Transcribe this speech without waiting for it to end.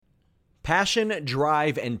Passion,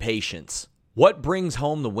 drive, and patience. What brings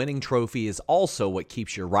home the winning trophy is also what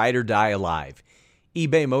keeps your ride or die alive.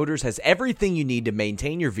 eBay Motors has everything you need to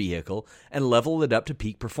maintain your vehicle and level it up to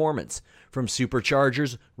peak performance. From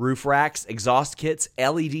superchargers, roof racks, exhaust kits,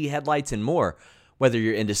 LED headlights, and more. Whether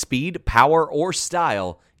you're into speed, power, or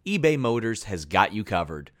style, eBay Motors has got you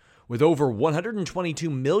covered. With over 122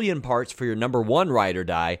 million parts for your number one ride or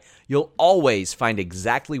die, you'll always find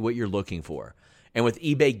exactly what you're looking for. And with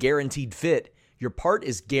eBay Guaranteed Fit, your part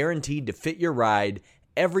is guaranteed to fit your ride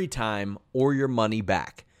every time or your money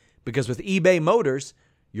back. Because with eBay Motors,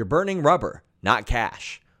 you're burning rubber, not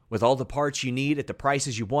cash. With all the parts you need at the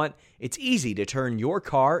prices you want, it's easy to turn your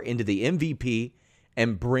car into the MVP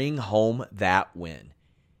and bring home that win.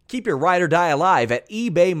 Keep your ride or die alive at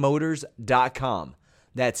ebaymotors.com.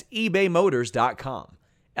 That's ebaymotors.com.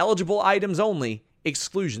 Eligible items only.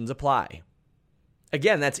 Exclusions apply.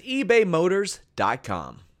 Again, that's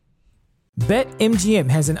ebaymotors.com. BetMGM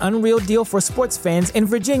has an unreal deal for sports fans in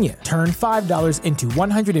Virginia. Turn $5 into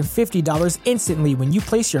 $150 instantly when you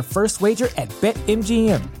place your first wager at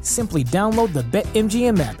BetMGM. Simply download the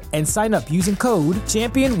BetMGM app and sign up using code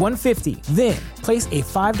Champion150. Then, place a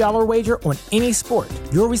 $5 wager on any sport.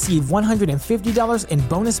 You'll receive $150 in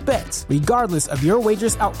bonus bets, regardless of your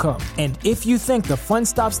wager's outcome. And if you think the fun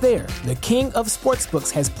stops there, the King of Sportsbooks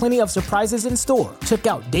has plenty of surprises in store. Check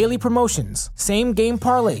out daily promotions, same-game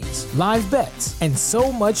parlays, live bets, and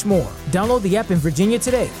so much more. Download the app in Virginia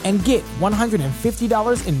today and get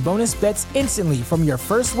 $150 in bonus bets instantly from your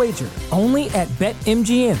first wager. Only at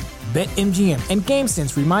BetMGM. BetMGM and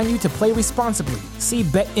GameSense remind you to play responsibly. See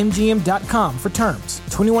BetMGM.com for terms.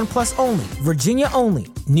 21 plus only. Virginia only.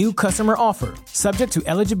 New customer offer. Subject to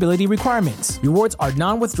eligibility requirements. Rewards are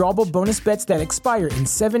non-withdrawable bonus bets that expire in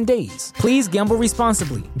 7 days. Please gamble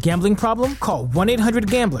responsibly. Gambling problem? Call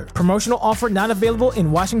 1-800-GAMBLER. Promotional offer not available in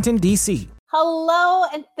Washington, D.C. Hello,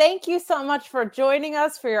 and thank you so much for joining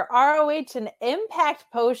us for your ROH and Impact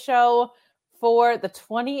post show for the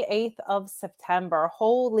 28th of September.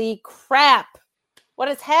 Holy crap. What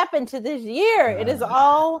has happened to this year? It is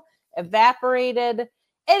all evaporated.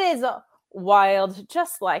 It is wild,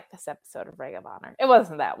 just like this episode of Ring of Honor. It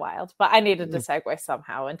wasn't that wild, but I needed to segue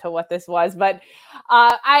somehow into what this was. But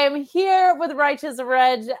I am here with Righteous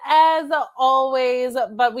Reg as always,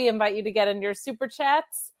 but we invite you to get in your super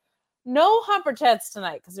chats. No Humper chats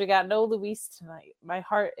tonight because we got no Luis tonight. My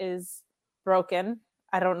heart is broken.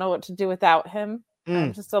 I don't know what to do without him.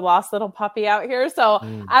 I'm just a lost little puppy out here. So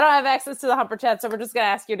I don't have access to the Humper chat. So we're just going to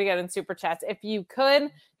ask you to get in super chats. If you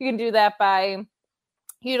could, you can do that by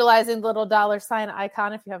utilizing the little $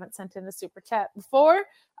 icon. If you haven't sent in a super chat before,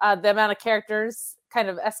 the amount of characters kind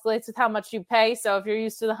of escalates with how much you pay. So if you're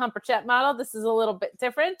used to the Humper chat model, this is a little bit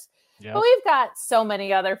different. Yep. But we've got so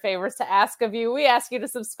many other favors to ask of you. We ask you to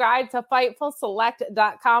subscribe to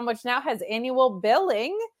FightfulSelect.com, which now has annual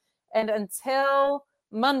billing. And until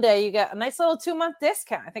Monday, you get a nice little 2-month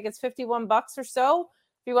discount. I think it's $51 or so.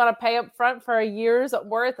 If you want to pay up front for a year's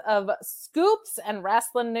worth of scoops and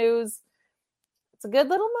wrestling news, it's a good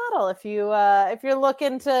little model. If you're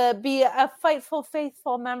looking to be a Fightful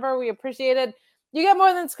Faithful member, we appreciate it. You get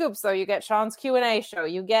more than scoops, though. You get Sean's Q&A show.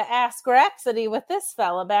 You get Ask Rhapsody with this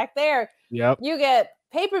fella back there. Yep. You get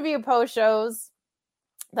pay-per-view post shows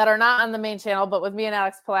that are not on the main channel, but with me and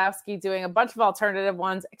Alex Pulowski doing a bunch of alternative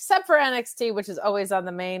ones, except for NXT, which is always on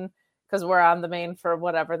the main because we're on the main for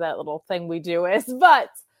whatever that little thing we do is. But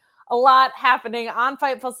a lot happening on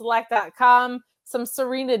FightfulSelect.com. Some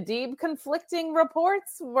Serena Deeb conflicting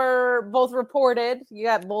reports were both reported. You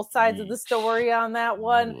got both sides of the story on that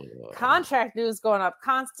one. Contract news going up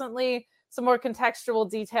constantly. Some more contextual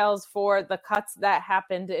details for the cuts that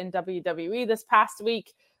happened in WWE this past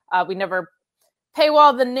week. We never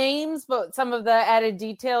paywall the names, but some of the added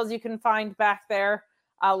details you can find back there.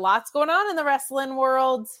 Lots going on in the wrestling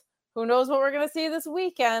world. Who knows what we're going to see this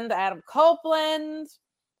weekend? Adam Copeland.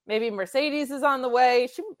 Maybe Mercedes is on the way.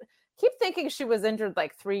 She keep thinking she was injured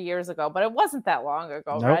like 3 years ago, but it wasn't that long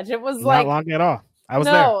ago, nope, Reg. It was not long at all. I was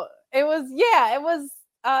there. It was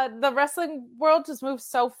the wrestling world just moves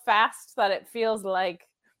so fast that it feels like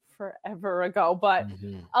forever ago, but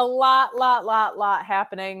a lot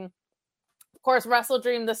happening. Of course, Wrestle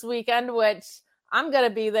Dream this weekend, which I'm going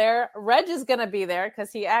to be there. Reg is going to be there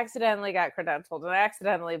because he accidentally got credentialed and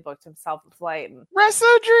accidentally booked himself a flight. And Wrestle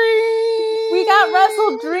Dream! We got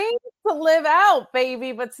Wrestle Dream to live out,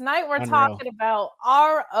 baby. But tonight we're talking about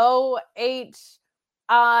ROH.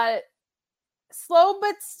 Slow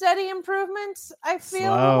but steady improvement, I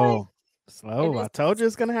feel. Slow. I told you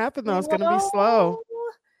it's going to happen, though. It's going to be slow.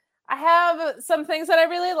 I have some things that I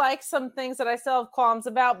really like, some things that I still have qualms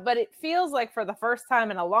about, but it feels like for the first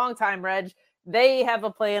time in a long time, Reg, they have a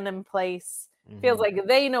plan in place. Feels like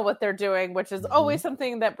they know what they're doing, which is always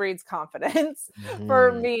something that breeds confidence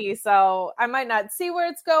for me. So I might not see where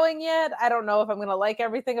it's going yet. I don't know if I'm going to like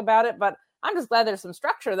everything about it, but I'm just glad there's some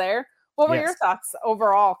structure there. What were your thoughts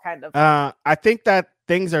overall, kind of? I think that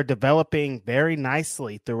things are developing very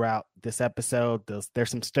nicely throughout this episode. There's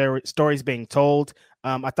some stories being told.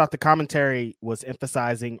 I thought the commentary was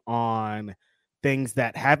emphasizing on things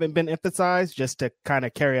that haven't been emphasized, just to kind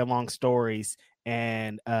of carry along stories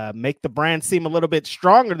and make the brand seem a little bit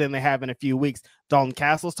stronger than they have in a few weeks. Dalton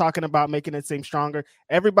Castle's talking about making it seem stronger.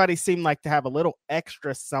 Everybody seemed like to have a little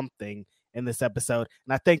extra something in this episode,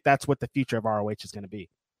 and I think that's what the future of ROH is going to be.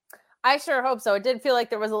 I sure hope so. It did feel like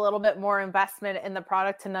there was a little bit more investment in the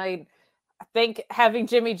product tonight. I think having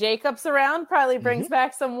Jimmy Jacobs around probably brings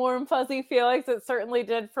back some warm, fuzzy feelings. It certainly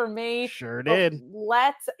did for me. Sure did.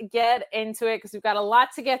 Let's get into it because we've got a lot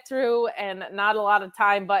to get through and not a lot of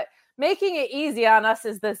time. But making it easy on us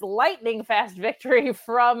is this lightning fast victory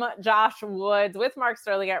from Josh Woods with Mark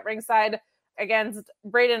Sterling at ringside against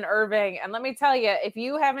Braden Irving. And let me tell you, if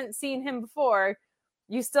you haven't seen him before,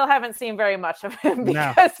 you still haven't seen very much of him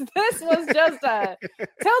because this was just a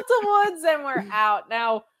tilt to Woods and we're out.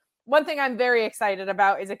 Now, one thing I'm very excited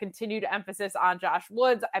about is a continued emphasis on Josh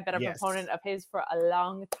Woods. I've been a proponent of his for a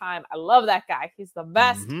long time. I love that guy. He's the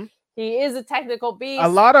best. He is a technical beast. A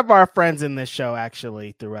lot of our friends in this show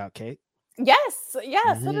actually throughout, Kate. Yes.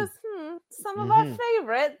 It is some of our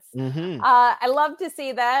favorites. I love to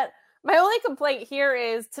see that. My only complaint here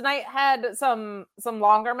is tonight had some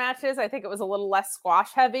longer matches. I think it was a little less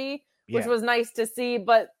squash heavy, which was nice to see.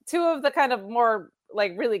 But two of the kind of more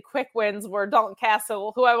like really quick wins were Dalton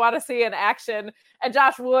Castle, who I want to see in action, and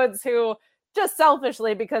Josh Woods, who just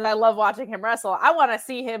selfishly, because I love watching him wrestle, I want to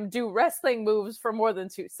see him do wrestling moves for more than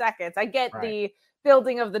 2 seconds. I get the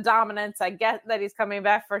building of the dominance. I get that he's coming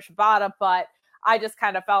back for Shibata, but I just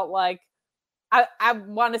kind of felt like I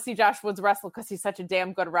want to see Josh Woods wrestle because he's such a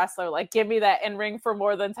damn good wrestler. Like, give me that in ring for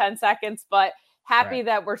more than 10 seconds, but happy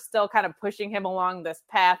that we're still kind of pushing him along this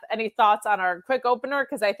path. Any thoughts on our quick opener?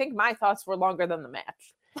 Because I think my thoughts were longer than the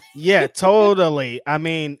match. Yeah, totally. I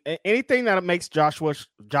mean, anything that makes Josh Woods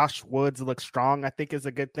look strong, I think is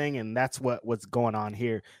a good thing. And that's what's going on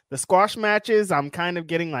here. The squash matches, I'm kind of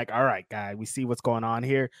getting like, all right, guy, we see what's going on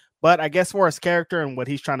here. But I guess for his character and what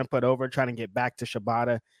he's trying to put over, trying to get back to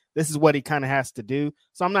Shibata, this is what he kind of has to do.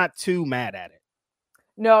 So I'm not too mad at it.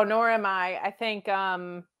 No, nor am I. I think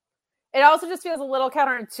it also just feels a little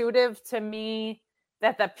counterintuitive to me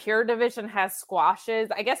that the pure division has squashes.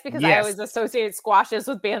 I guess because I always associate squashes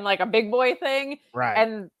with being like a big boy thing,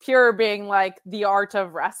 and pure being like the art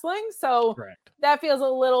of wrestling. So that feels a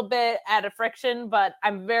little bit out of friction, but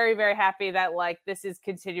I'm very, very happy that like this is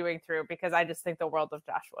continuing through because I just think the world of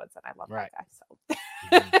Josh Woods and I love that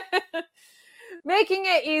guy. So making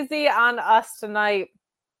it easy on us tonight.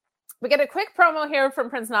 We get a quick promo here from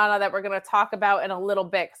Prince Nana that we're going to talk about in a little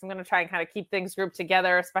bit because I'm going to try and kind of keep things grouped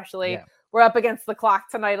together, especially we're up against the clock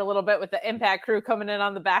tonight a little bit with the Impact crew coming in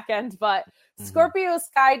on the back end. But Scorpio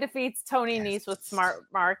Sky defeats Tony Nese with Smart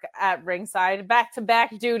Mark at ringside.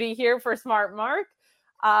 Back-to-back duty here for Smart Mark.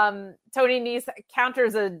 Tony Nese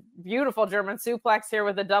counters a beautiful German suplex here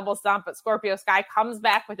with a double stomp, but Scorpio Sky comes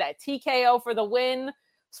back with that TKO for the win.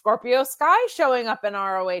 Scorpio Sky showing up in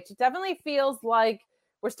ROH. It definitely feels like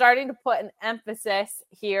we're starting to put an emphasis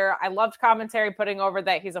here. I loved commentary putting over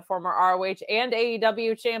that he's a former ROH and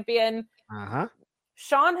AEW champion.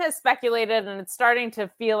 Sean has speculated, and it's starting to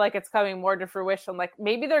feel like it's coming more to fruition. Like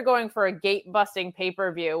maybe they're going for a gate-busting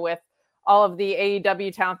pay-per-view with all of the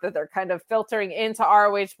AEW talent that they're kind of filtering into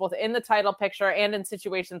ROH, both in the title picture and in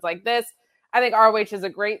situations like this. I think ROH is a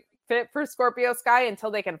great fit for Scorpio Sky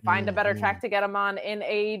until they can find a better track to get him on in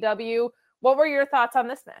AEW. What were your thoughts on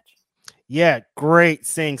this match? Yeah, great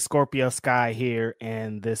seeing Scorpio Sky here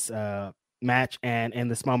in this match and in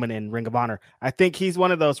this moment in Ring of Honor. I think he's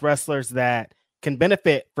one of those wrestlers that can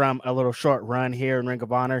benefit from a little short run here in Ring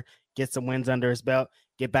of Honor, get some wins under his belt,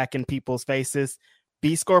 get back in people's faces,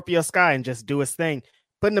 be Scorpio Sky and just do his thing.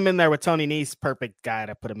 Putting him in there with Tony Nese, perfect guy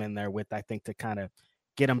to put him in there with, I think, to kind of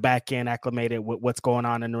get him back in, acclimated with what's going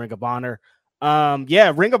on in the Ring of Honor.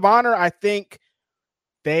 Ring of Honor, I think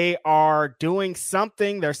they are doing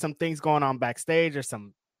something. There's some things going on backstage. There's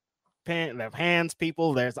some hands,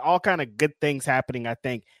 people. There's all kind of good things happening, I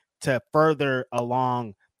think, to further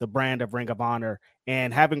along the brand of Ring of Honor.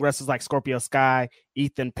 And having wrestlers like Scorpio Sky,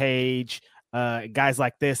 Ethan Page, guys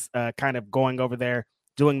like this kind of going over there,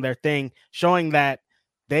 doing their thing, showing that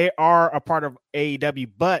they are a part of AEW,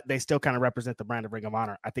 but they still kind of represent the brand of Ring of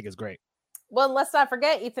Honor. I think is great. Well, let's not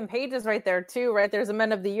forget Ethan Page is right there too, right? There's a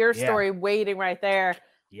Men of the Year story waiting right there.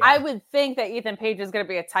 Yeah. I would think that Ethan Page is going to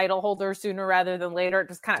be a title holder sooner rather than later. It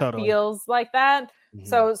just kind of feels like that. Mm-hmm.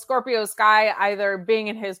 So Scorpio Sky either being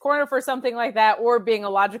in his corner for something like that or being a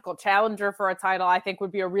logical challenger for a title, I think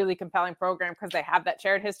would be a really compelling program because they have that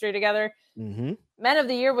shared history together. Mm-hmm. Men of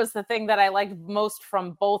the Year was the thing that I liked most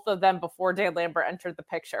from both of them before Dan Lambert entered the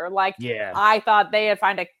picture. Like, I thought they had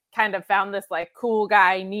kind of found this like cool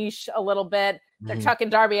guy niche a little bit. They're chucking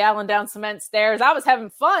Darby Allin down cement stairs. I was having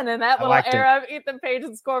fun in that little era of Ethan Page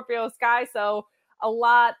and Scorpio Sky. So a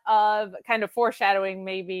lot of kind of foreshadowing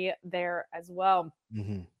maybe there as well.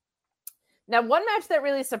 Mm-hmm. Now, one match that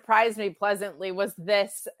really surprised me pleasantly was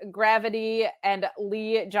this Gravity and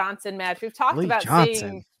Lee Johnson match. We've talked about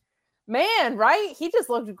seeing, man, right? He just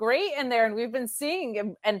looked great in there. And we've been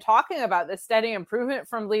seeing and talking about this steady improvement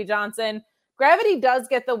from Lee Johnson. Gravity does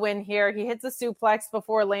get the win here. He hits a suplex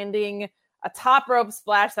before landing a top rope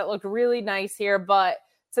splash that looked really nice here. But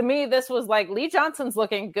to me, this was like Lee Johnson's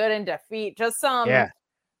looking good in defeat. Just some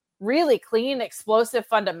really clean, explosive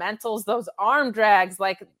fundamentals. Those arm drags.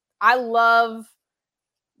 Like, I love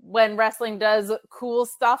when wrestling does cool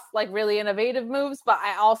stuff, like really innovative moves. But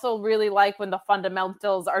I also really like when the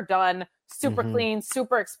fundamentals are done super clean,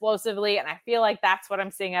 super explosively. And I feel like that's what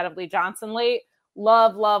I'm seeing out of Lee Johnson late.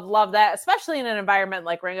 Love, love, love that, especially in an environment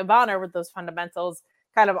like Ring of Honor where those fundamentals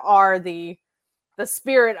kind of are the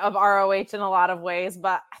spirit of ROH in a lot of ways.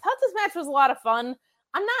 But I thought this match was a lot of fun.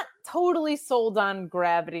 I'm not totally sold on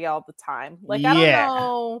Gravity all the time. Like, I don't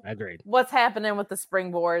know what's happening with the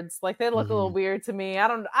springboards. Like, they look a little weird to me. I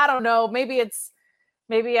don't know. Maybe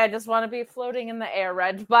I just want to be floating in the air,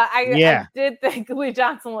 Reg. But I did think Lee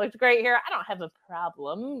Johnson looked great here. I don't have a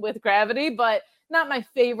problem with Gravity, but not my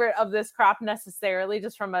favorite of this crop necessarily,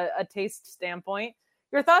 just from a taste standpoint.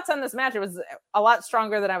 Your thoughts on this match? It was a lot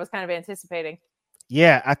stronger than I was kind of anticipating.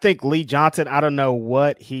 Yeah, I think Lee Johnson, I don't know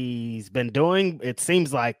what he's been doing. It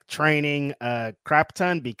seems like training a crap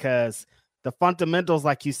ton because the fundamentals,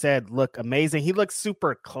 like you said, look amazing. He looks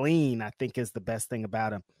super clean, I think is the best thing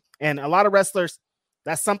about him. And a lot of wrestlers,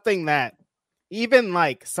 that's something that even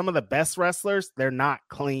like some of the best wrestlers, they're not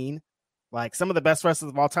clean. Like some of the best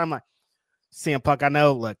wrestlers of all time, like CM Punk, I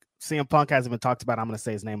know, look, CM Punk hasn't been talked about. I'm going to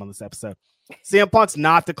say his name on this episode. CM Punk's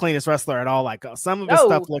not the cleanest wrestler at all. Like some of his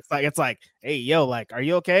stuff looks like it's like, hey, yo, like, are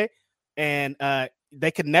you okay? And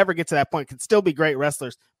they could never get to that point. Could still be great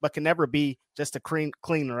wrestlers, but can never be just a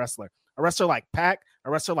clean wrestler. A wrestler like Pac,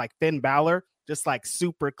 a wrestler like Finn Balor, just like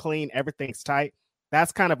super clean. Everything's tight.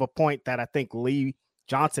 That's kind of a point that I think Lee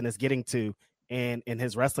Johnson is getting to in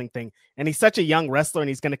his wrestling thing. And he's such a young wrestler and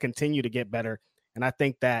he's going to continue to get better. And I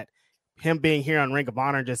think that him being here on Ring of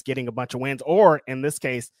Honor, just getting a bunch of wins, or in this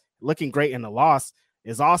case, looking great in the loss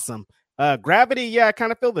is awesome. Gravity, I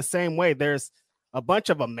kind of feel the same way. There's a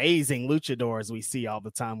bunch of amazing luchadors we see all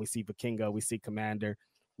the time. We see Vikingo, we see Commander,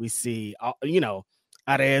 we see,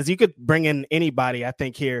 Arez. You could bring in anybody, I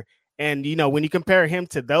think, here. And, when you compare him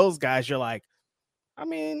to those guys, you're like, I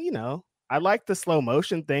mean, I like the slow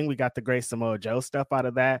motion thing. We got the great Samoa Joe stuff out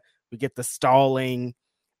of that. We get the stalling,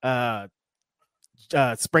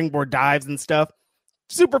 springboard dives and stuff.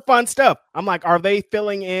 Super fun stuff. I'm like, are they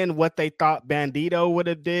filling in what they thought Bandito would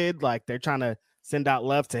have did? Like they're trying to send out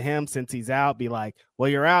love to him since he's out. Be like, well,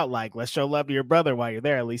 you're out. Like, let's show love to your brother while you're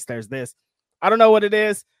there. At least there's this. I don't know what it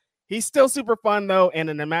is. He's still super fun though. And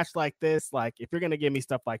in a match like this, like if you're going to give me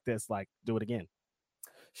stuff like this, like do it again.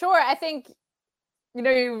 Sure. I think,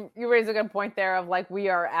 you raise a good point there of like, we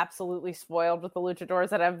are absolutely spoiled with the luchadors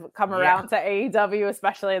that have come around to AEW,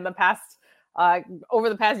 especially in the past, over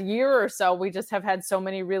the past year or so. We just have had so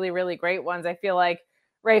many really, really great ones. I feel like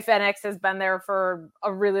Ray Fenix has been there for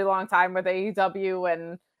a really long time with AEW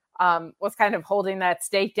and was kind of holding that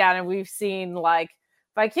stake down. And we've seen like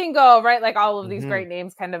Vikingo, right? Like all of these great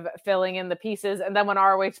names kind of filling in the pieces. And then when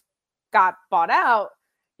ROH got bought out,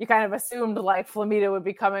 you kind of assumed like Flamita would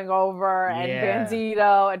be coming over and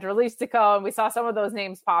Bandito and Dralistico. And we saw some of those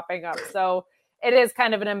names popping up. So it is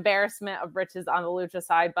kind of an embarrassment of riches on the lucha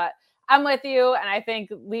side, but I'm with you. And I think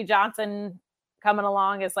Lee Johnson coming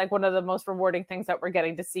along is like one of the most rewarding things that we're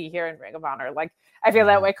getting to see here in Ring of Honor. Like I feel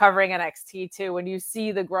that way covering NXT too. When you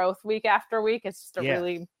see the growth week after week, it's just a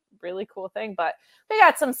really, really cool thing. But we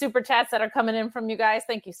got some super chats that are coming in from you guys.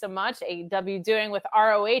 Thank you so much. AEW doing with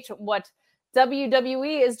ROH what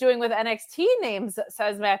WWE is doing with NXT names,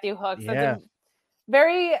 says Matthew Hooks. That's a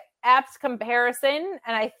very apt comparison.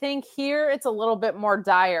 And I think here it's a little bit more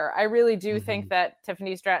dire. I really do think that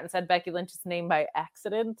Tiffany Stratton said Becky Lynch's name by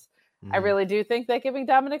accident. I really do think that giving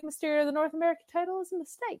Dominic Mysterio the North American title is a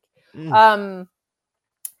mistake.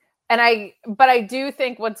 But I do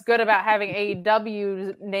think what's good about having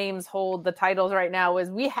AEW names hold the titles right now is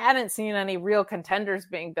we hadn't seen any real contenders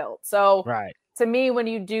being built. So to me, when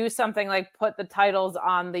you do something like put the titles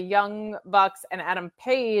on the Young Bucks and Adam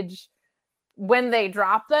Page, when they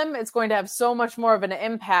drop them, it's going to have so much more of an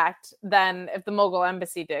impact than if the Mogul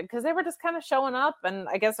Embassy did, because they were just kind of showing up, and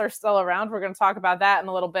I guess they're still around. We're going to talk about that in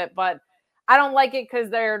a little bit, but I don't like it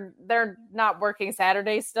because they're not working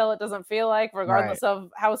Saturdays still. It doesn't feel like, regardless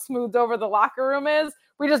of how smoothed over the locker room is.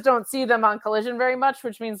 We just don't see them on Collision very much,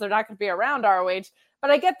 which means they're not going to be around ROH.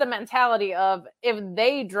 But I get the mentality of if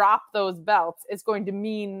they drop those belts, it's going to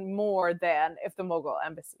mean more than if the Mogul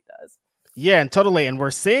Embassy does. Yeah, and totally. And we're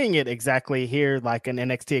seeing it exactly here, like an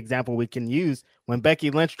NXT example we can use when Becky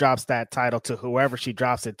Lynch drops that title to whoever she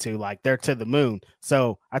drops it to, like they're to the moon.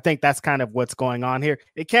 So I think that's kind of what's going on here.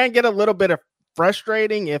 It can get a little bit of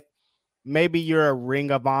frustrating if maybe you're a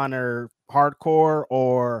Ring of Honor hardcore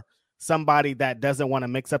or somebody that doesn't want to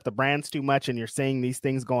mix up the brands too much and you're seeing these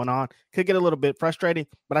things going on. Could get a little bit frustrating,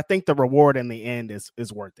 but I think the reward in the end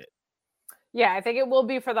is worth it. Yeah, I think it will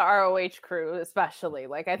be for the ROH crew, especially.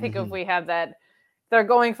 Like, I think if we have that, they're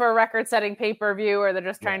going for a record-setting pay-per-view or they're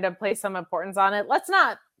just trying to place some importance on it. Let's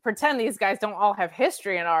not pretend these guys don't all have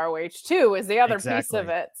history in ROH, too, is the other piece of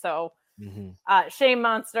it. So, Shane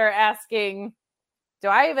Monster asking, do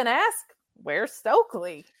I even ask? Where's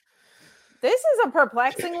Stokely? This is a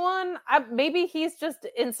perplexing one. Maybe he's just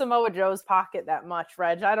in Samoa Joe's pocket that much,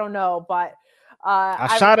 Reg. I don't know, but...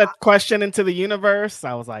 I shot a question into the universe.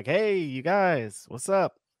 I was like, hey, you guys, what's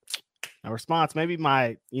up? A response. Maybe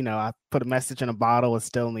I put a message in a bottle. It's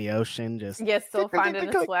still in the ocean. Just still finding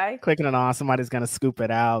its way. Clicking it on. Somebody's going to scoop it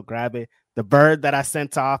out, grab it. The bird that I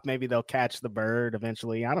sent off, maybe they'll catch the bird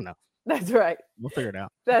eventually. I don't know. That's right. We'll figure it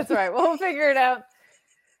out. That's right. We'll figure it out.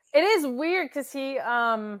 It is weird because he,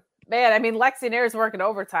 man, I mean, Lexi Nair's working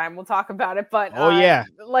overtime. We'll talk about it, but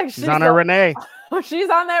like she's on her Renee. She's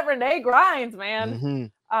on that Renee grind,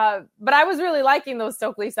 man. But I was really liking those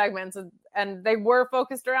Stokely segments, and they were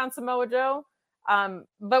focused around Samoa Joe.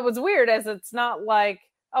 But what's weird is it's not like,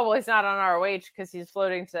 oh, well, he's not on ROH because he's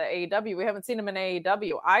floating to AEW. We haven't seen him in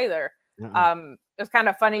AEW either. It was kind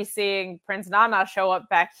of funny seeing Prince Nana show up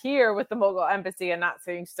back here with the Mogul Embassy and not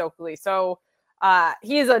seeing Stokely. So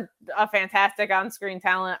he's a fantastic on-screen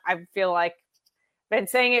talent. I feel like been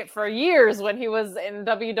saying it for years when he was in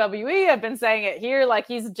WWE. I've been saying it here. Like,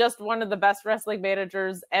 he's just one of the best wrestling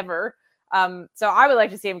managers ever. So I would like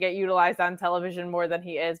to see him get utilized on television more than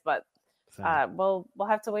he is, but we'll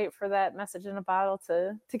have to wait for that message in a bottle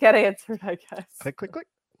to get answered, I guess. Click, click, click.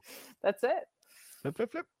 That's it. Flip,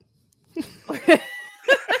 flip, flip.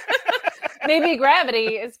 Maybe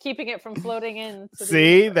gravity is keeping it from floating in.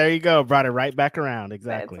 See, there you go. Brought it right back around.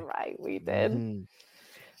 Exactly. That's right. We did.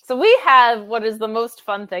 So we have what is the most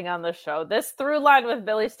fun thing on the show. This through line with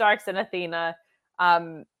Billy Starks and Athena.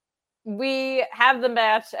 We have the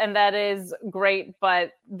match, and that is great,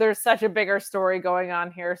 but there's such a bigger story going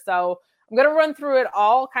on here. So I'm going to run through it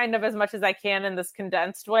all kind of as much as I can in this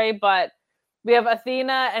condensed way, but we have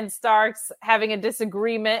Athena and Starks having a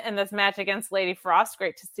disagreement in this match against Lady Frost.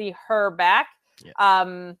 Great to see her back.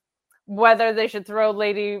 Yes. Whether they should throw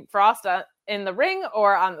Lady Frost in the ring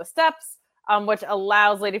or on the steps, which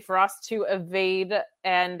allows Lady Frost to evade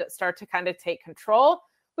and start to kind of take control.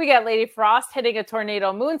 We got Lady Frost hitting a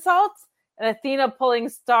tornado moonsault and Athena pulling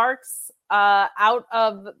Starks out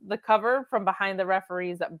of the cover from behind the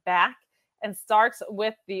referee's back. And Starks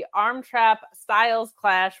with the arm trap Styles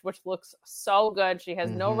clash, which looks so good. She has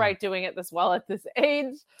no right doing it this well at this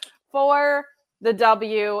age for the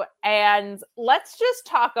W. And let's just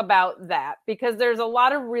talk about that because there's a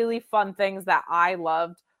lot of really fun things that I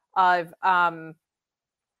loved of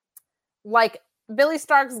like Billy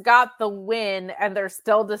Starks got the win and there's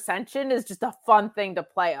still dissension is just a fun thing to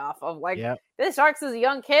play off of. Like, Billy Starks is a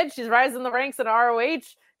young kid. She's rising the ranks in ROH.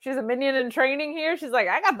 She's a minion in training here. She's like,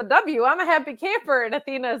 I got the W. I'm a happy camper. And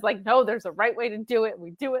Athena is like, no, there's a right way to do it.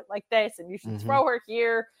 We do it like this, and you should throw her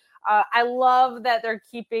here. I love that they're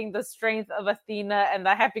keeping the strength of Athena and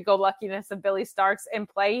the happy-go-luckiness of Billy Starks in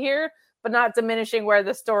play here, but not diminishing where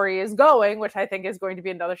the story is going, which I think is going to be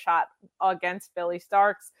another shot against Billy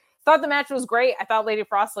Starks. Thought the match was great. I thought Lady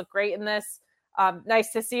Frost looked great in this.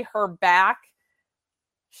 Nice to see her back.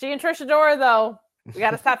 She and Trish Adora, though, we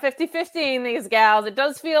got to stop 50-50 these gals. It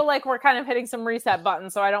does feel like we're kind of hitting some reset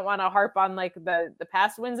buttons, so I don't want to harp on like the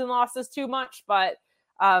past wins and losses too much, but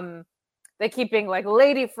they keep being like,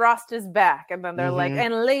 Lady Frost is back. And then they're like,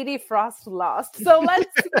 and Lady Frost lost. So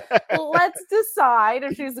let's decide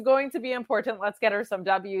if she's going to be important. Let's get her some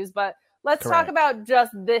W's. But let's talk about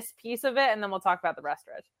just this piece of it, and then we'll talk about the rest,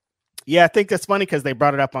 Rich. Yeah, I think that's funny because they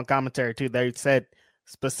brought it up on commentary, too. They said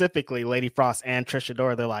specifically Lady Frost and Trish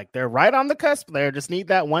Adora, they're right on the cusp there. Just need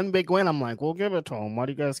that one big win. I'm like, we'll give it to them. Why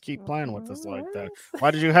do you guys keep playing with us like that? Why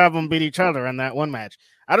did you have them beat each other in that one match?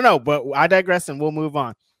 I don't know, but I digress and we'll move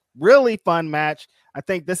on. Really fun match. I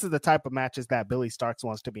think this is the type of matches that Billy Starks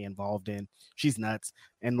wants to be involved in. She's nuts.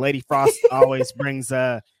 And Lady Frost always brings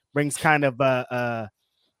kind of an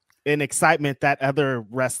excitement that other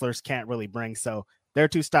wrestlers can't really bring. So their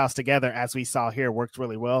two styles together, as we saw here, worked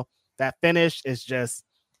really well. That finish is just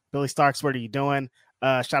Billy Starks. What are you doing?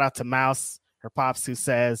 Shout out to Mouse, her pops, who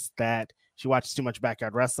says that she watches too much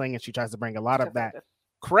backyard wrestling and she tries to bring a lot of that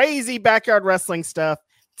crazy backyard wrestling stuff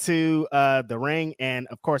to the ring. And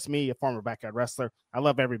of course, me, a former backyard wrestler, I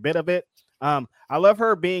love every bit of it. I love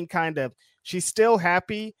her being she's still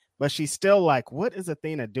happy, but she's still like, what is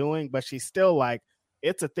Athena doing? But she's still like,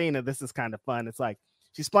 it's Athena. This is kind of fun. It's like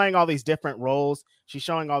she's playing all these different roles. She's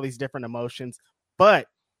showing all these different emotions, but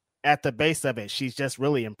at the base of it, she's just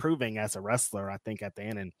really improving as a wrestler, I think, at the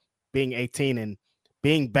end, and being 18 and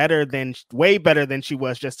being way better than she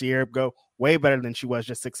was just a year ago, way better than she was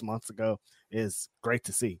just 6 months ago is great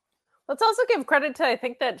to see. Let's also give credit to, I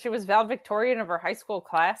think that she was valedictorian of her high school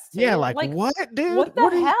class, too. Yeah, like what, dude? What the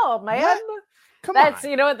hell, man? What? Come on.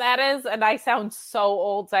 You know what that is? And I sound so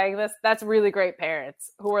old saying this. That's really great parents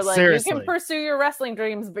who are like, seriously, you can pursue your wrestling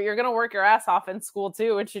dreams, but you're going to work your ass off in school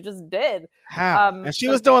too. And she just did. How? And she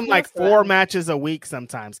was doing like 4 matches a week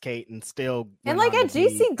sometimes, Kate, and still. And like at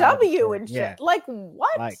GCW and shit. Yeah. Like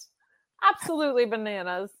what? Absolutely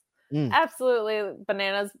bananas. Absolutely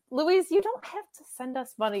bananas. Louise, you don't have to send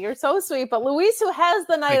us money. You're so sweet. But Louise, who has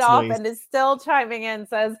the night off and is still chiming in,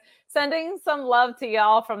 says, sending some love to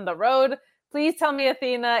y'all from the road. Please tell me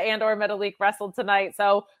Athena and or Metalik wrestled tonight.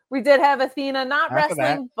 So we did have Athena not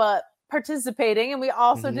wrestling, but participating. And we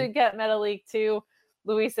also did get Metalik too.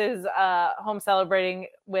 Luis is home celebrating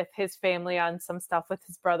with his family on some stuff with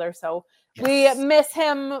his brother. So we miss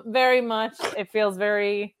him very much. It feels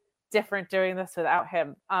very different doing this without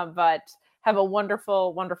him. But have a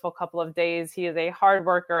wonderful, wonderful couple of days. He is a hard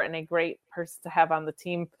worker and a great person to have on the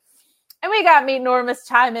team. And we got Meet Normus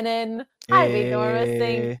chiming in. Hi, Meet Normus,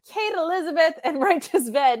 saying Kate Elizabeth and Righteous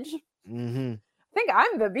Veg. I think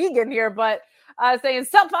I'm the vegan here, but saying,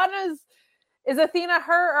 sup, partners? Is Athena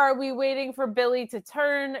her, or are we waiting for Billy to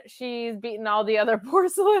turn? She's beaten all the other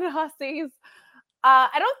porcelain hussies. I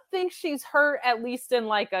don't think she's hurt, at least in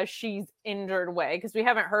like a she's injured way, because we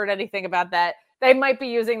haven't heard anything about that. They might be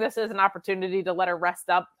using this as an opportunity to let her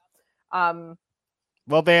rest up.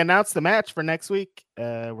 Well, they announced the match for next week.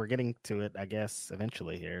 We're getting to it, I guess,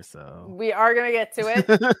 eventually here. So we are going to get to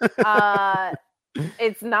it.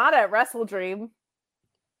 It's not at Wrestle Dream.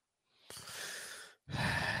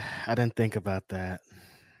 I didn't think about that.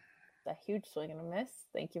 A huge swing and a miss.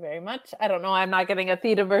 Thank you very much. I don't know. I'm not getting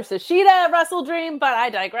Athena versus Sheeta at Wrestle Dream, but I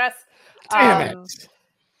digress. Damn it.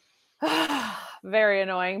 Very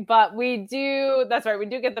annoying. But that's right. We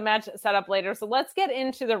do get the match set up later. So let's get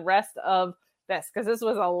into the rest of this, because this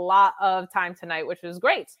was a lot of time tonight, which was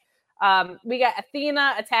great. We got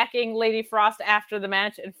Athena attacking Lady Frost after the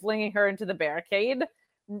match and flinging her into the barricade.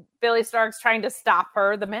 Billy Starks trying to stop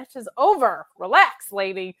her. The match is over. Relax,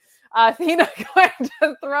 lady. Athena going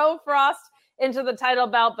to throw Frost into the title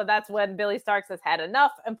belt, but that's when Billy Starks has had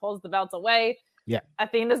enough and pulls the belt away. Yeah.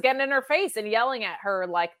 Athena's getting in her face and yelling at her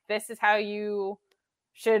like, this is how you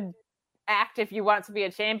should act if you want to be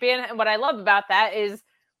a champion. And what I love about that is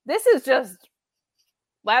this is just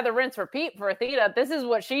lather, rinse, repeat for Athena. This is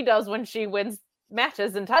what she does when she wins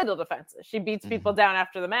matches and title defenses. She beats people down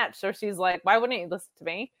after the match. So she's like, why wouldn't you listen to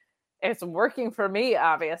me? It's working for me,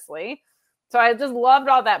 obviously. So I just loved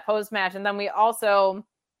all that post-match. And then we also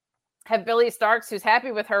have Billy Starks, who's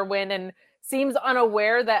happy with her win and seems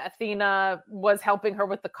unaware that Athena was helping her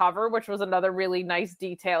with the cover, which was another really nice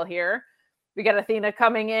detail here. We get Athena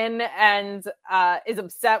coming in and is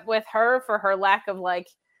upset with her for her lack of like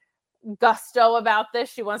gusto about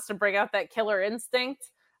this. She wants to bring out that killer instinct.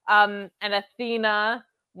 And Athena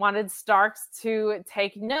wanted Starks to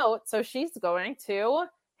take note. So she's going to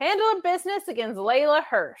handle her business against Layla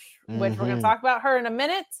Hirsch, which we're going to talk about her in a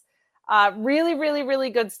minute. Really, really, really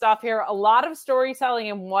good stuff here. A lot of storytelling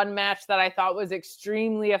in one match that I thought was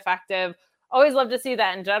extremely effective. Always love to see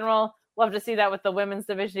that in general. Love to see that with the women's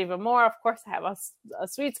division even more. Of course, I have a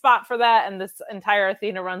sweet spot for that. And this entire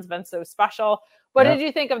Athena run's been so special. What did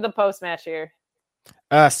you think of the post-match here?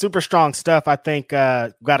 Super strong stuff. I think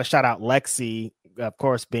got to shout out Lexi, of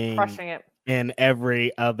course, being Crushing it in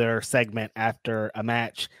every other segment after a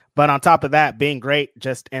match. But on top of that, being great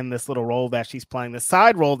just in this little role that she's playing, the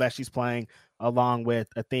side role that she's playing along with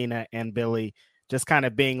Athena and Billy, just kind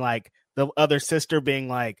of being like the other sister being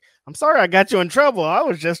like, I'm sorry I got you in trouble. I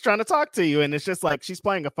was just trying to talk to you. And it's just like she's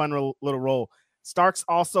playing a fun little role. Starks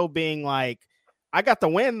also being like, I got the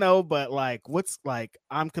win though, but like, what's like,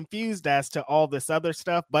 I'm confused as to all this other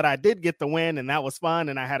stuff, but I did get the win and that was fun.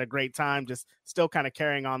 And I had a great time just still kind of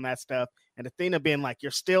carrying on that stuff. And Athena being like,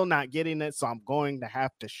 you're still not getting it. So I'm going to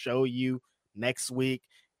have to show you next week.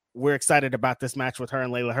 We're excited about this match with her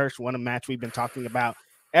and Layla Hirsch, one of the match we've been talking about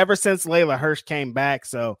ever since Layla Hirsch came back.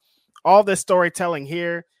 So all this storytelling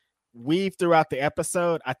here, weave throughout the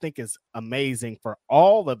episode, I think is amazing for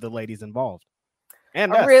all of the ladies involved.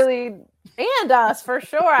 And us. Really, and us for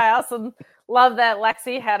sure. I also love that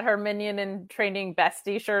Lexi had her Minion in Training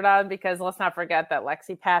bestie shirt on, because let's not forget that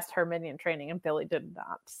Lexi passed her Minion training and Billy did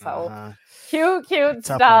not. So cute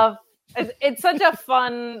stuff. It's such a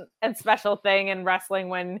fun and special thing in wrestling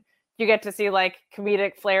when you get to see like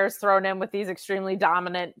comedic flares thrown in with these extremely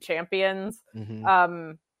dominant champions.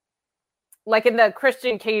 Mm-hmm. Like in the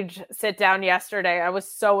Christian Cage sit down yesterday, I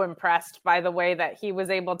was so impressed by the way that he was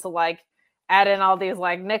able to like add in all these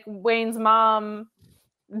like Nick Wayne's mom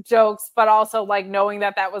jokes, but also like knowing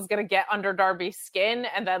that that was going to get under Darby's skin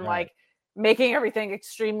and then like making everything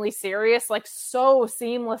extremely serious, like so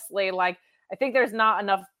seamlessly. Like I think there's not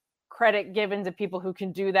enough credit given to people who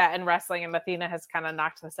can do that in wrestling, and Athena has kind of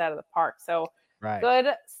knocked this out of the park. So good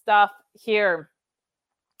stuff here.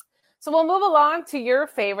 So we'll move along to your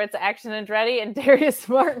favorites, Action Andretti and Darius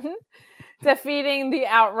Martin, defeating the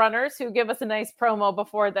Outrunners, who give us a nice promo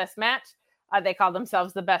before this match. They call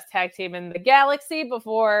themselves the best tag team in the galaxy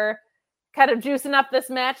before kind of juicing up this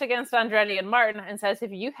match against Andretti and Martin, and says,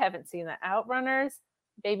 if you haven't seen the Outrunners,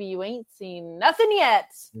 baby, you ain't seen nothing yet.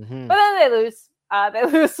 Mm-hmm. But then they lose. They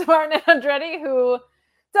lose to Martin and Andretti, who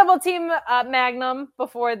double team Magnum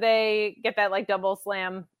before they get that like double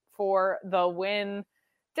slam for the win.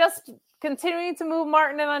 Just continuing to move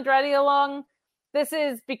Martin and Andretti along. This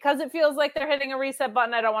is because it feels like they're hitting a reset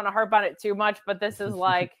button. I don't want to harp on it too much, but this is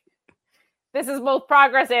like, this is both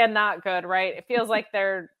progress and not good, right? It feels like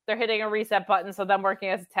they're hitting a reset button. So them working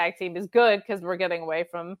as a tag team is good because we're getting away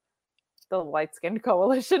from the light-skinned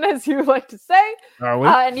coalition, as you like to say. Are we?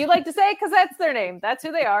 And you like to say because that's their name. That's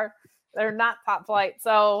who they are. They're not Top Flight.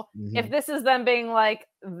 So if this is them being like,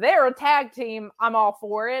 they're a tag team, I'm all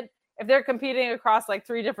for it. If they're competing across like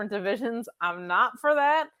 3 different divisions, I'm not for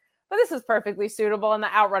that. But this is perfectly suitable, and the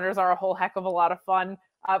Outrunners are a whole heck of a lot of fun.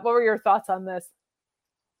 What were your thoughts on this?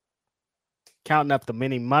 Counting up the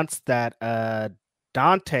many months that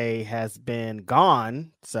Dante has been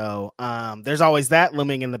gone. So there's always that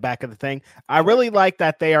looming in the back of the thing. I really like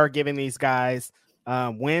that they are giving these guys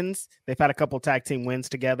wins. They've had a couple tag team wins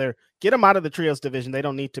together. Get them out of the trios division. They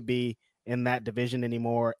don't need to be in that division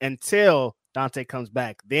anymore until Dante comes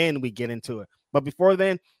back. Then we get into it. But before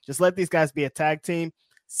then, just let these guys be a tag team.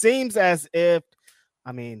 Seems as if,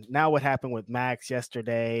 I mean, now what happened with Max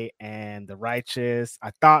yesterday and the Righteous,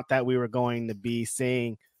 I thought that we were going to be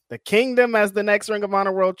seeing the Kingdom as the next Ring of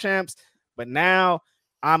Honor World Champs. But now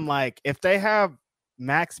I'm like, if they have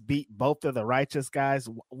Max beat both of the Righteous guys,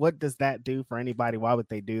 what does that do for anybody? Why would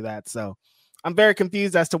they do that? So I'm very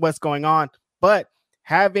confused as to what's going on. But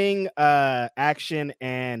having Action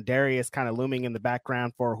and Darius kind of looming in the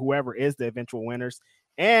background for whoever is the eventual winners,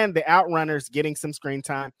 and the Outrunners getting some screen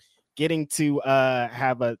time, getting to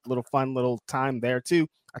have a little fun little time there too,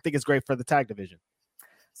 I think it's great for the tag division.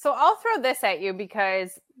 So I'll throw this at you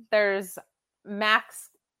because there's Max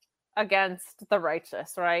against the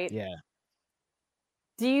Righteous, right? Yeah.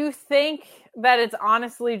 Do you think that it's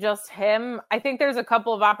honestly just him? I think there's a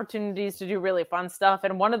couple of opportunities to do really fun stuff.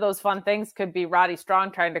 And one of those fun things could be Roddy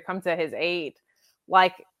Strong trying to come to his aid.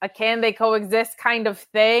 Like a can they coexist kind of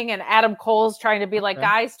thing. And Adam Cole's trying to be like,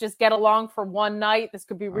 guys, just get along for one night. This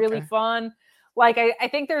could be really fun. Like, I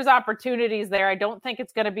think there's opportunities there. I don't think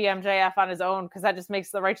it's going to be MJF on his own because that just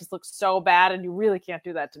makes the Righteous look so bad. And you really can't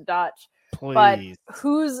do that to Dutch. Please. But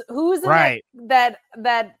who's in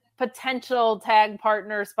that potential tag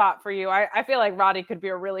partner spot for you? I feel like Roddy could be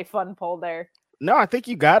a really fun pull there. No, I think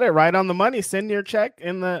you got it right on the money. Send your check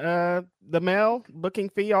in the mail, booking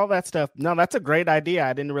fee, all that stuff. No, that's a great idea.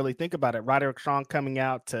 I didn't really think about it. Roderick Strong coming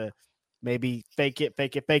out to maybe fake it,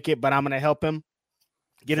 but I'm going to help him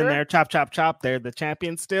get in there, chop. They're the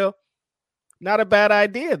champion still. Not a bad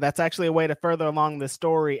idea. That's actually a way to further along the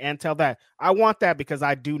story and tell that. I want that because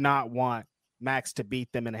I do not want Max to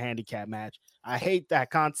beat them in a handicap match. I hate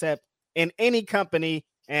that concept. in any company,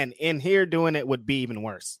 and in here doing it would be even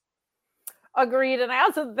worse. Agreed. And I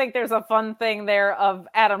also think there's a fun thing there of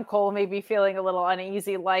Adam Cole maybe feeling a little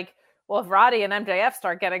uneasy, like, well, if Roddy and MJF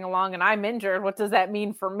start getting along and I'm injured, what does that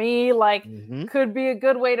mean for me? Like, could be a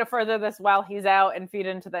good way to further this while he's out and feed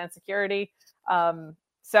into the insecurity. So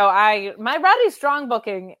my Roddy Strong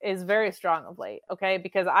booking is very strong of late, okay?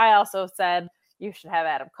 Because I also said you should have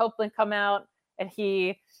Adam Copeland come out, and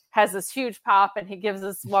he has this huge pop, and he gives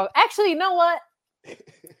us, well, actually, you know what?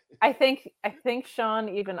 I think Sean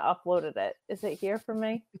even uploaded it. Is it here for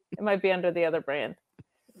me? It might be under the other brand.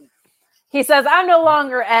 He says, I'm no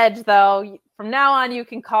longer Edge, though. From now on, you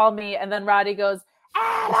can call me. And then Roddy goes,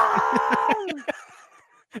 Adam!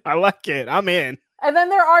 I like it. I'm in. And then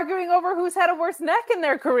they're arguing over who's had a worse neck in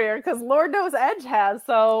their career, because Lord knows Edge has.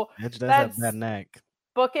 So Edge does have that neck.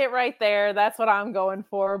 Book it right there. That's what I'm going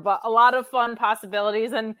for. But a lot of fun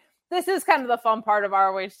possibilities. And this is kind of the fun part of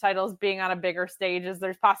ROH titles being on a bigger stage, is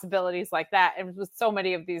there's possibilities like that. And with so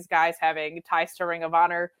many of these guys having ties to Ring of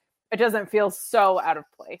Honor, it doesn't feel so out of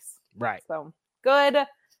place. Right. So good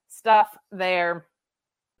stuff there.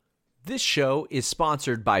 This show is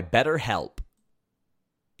sponsored by BetterHelp.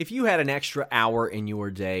 If you had an extra hour in your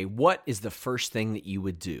day, what is the first thing that you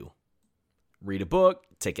would do? Read a book,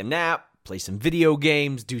 take a nap, play some video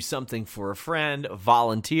games, do something for a friend,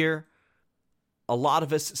 volunteer. A lot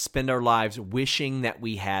of us spend our lives wishing that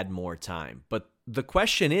we had more time. But the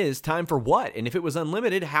question is, time for what? And if it was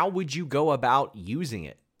unlimited, how would you go about using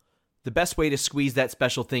it? The best way to squeeze that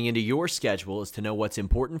special thing into your schedule is to know what's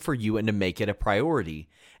important for you and to make it a priority.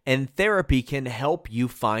 And therapy can help you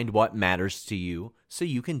find what matters to you so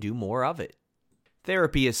you can do more of it.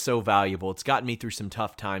 Therapy is so valuable. It's gotten me through some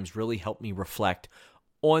tough times, really helped me reflect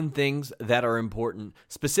on things that are important,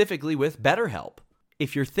 specifically with BetterHelp.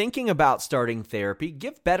 If you're thinking about starting therapy,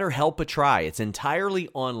 give BetterHelp a try. It's entirely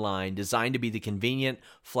online, designed to be the convenient,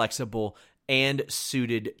 flexible, and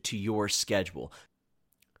suited to your schedule.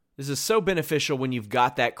 This is so beneficial when you've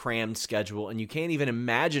got that crammed schedule and you can't even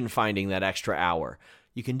imagine finding that extra hour.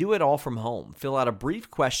 You can do it all from home. Fill out a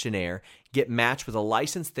brief questionnaire, get matched with a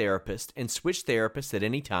licensed therapist, and switch therapists at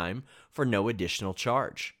any time for no additional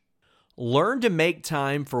charge. Learn to make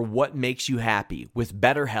time for what makes you happy with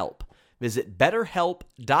BetterHelp. Visit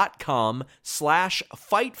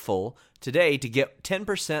BetterHelp.com/Fightful today to get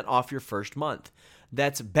 10% off your first month.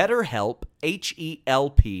 That's BetterHelp,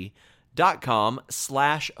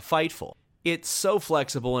 HELP.com/Fightful. It's so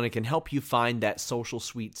flexible and it can help you find that social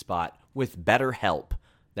sweet spot with BetterHelp.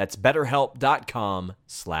 That's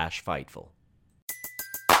BetterHelp.com/Fightful.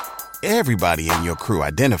 Everybody in your crew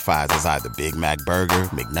identifies as either Big Mac Burger,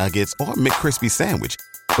 McNuggets, or McCrispy Sandwich.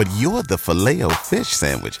 But you're the Filet-O-Fish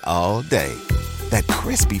Sandwich all day. That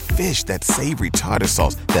crispy fish, that savory tartar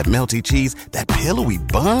sauce, that melty cheese, that pillowy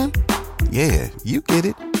bun. Yeah, you get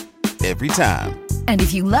it. Every time. And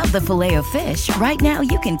if you love the Filet-O-Fish, right now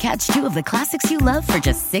you can catch two of the classics you love for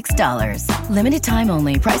just $6. Limited time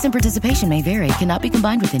only. Price and participation may vary. Cannot be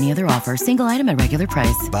combined with any other offer. Single item at regular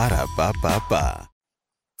price. Ba-da-ba-ba-ba.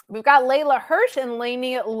 We've got Layla Hirsch and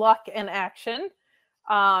Lainey Luck in action.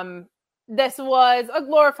 This was a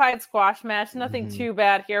glorified squash match. Nothing too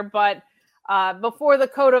bad here. But before the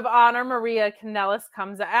Code of Honor, Maria Kanellis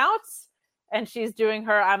comes out. And she's doing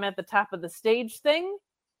her I'm at the top of the stage thing.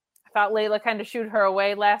 I thought Layla kind of shooed her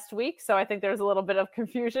away last week. So I think there's a little bit of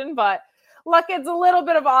confusion. But look, it's a little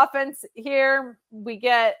bit of offense here. We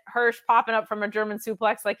get Hirsch popping up from a German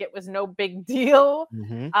suplex like it was no big deal.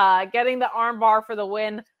 Getting the arm bar for the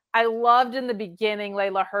win. I loved in the beginning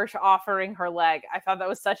Layla Hirsch offering her leg. I thought that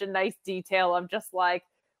was such a nice detail of just like,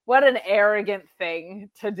 what an arrogant thing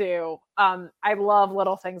to do. I love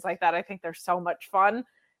little things like that. I think they're so much fun.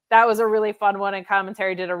 That was a really fun one, and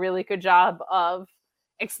commentary did a really good job of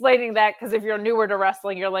explaining that, because if you're newer to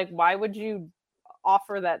wrestling, you're like, why would you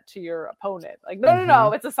offer that to your opponent? Like,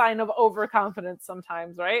 no, it's a sign of overconfidence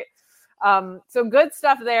sometimes, right? So good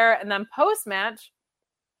stuff there. And then post-match,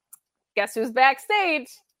 guess who's backstage?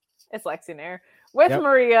 It's Lexi Nair with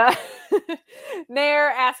Maria.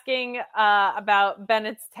 Nair asking about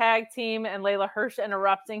Bennett's tag team and Layla Hirsch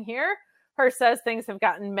interrupting here. Hirsch says things have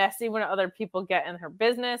gotten messy when other people get in her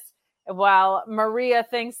business. And while Maria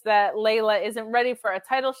thinks that Layla isn't ready for a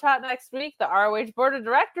title shot next week, the ROH Board of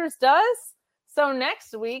Directors does. So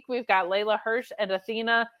next week, we've got Layla Hirsch and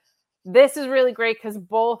Athena. This is really great because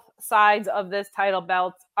both sides of this title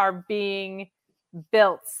belt are being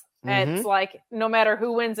built. It's like no matter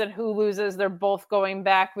who wins and who loses, they're both going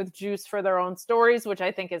back with juice for their own stories, which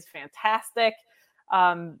I think is fantastic.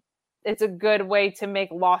 It's a good way to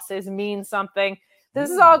make losses mean something.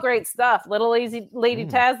 This is all great stuff. Little Lady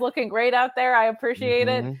Taz looking great out there. I appreciate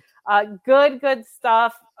it. Good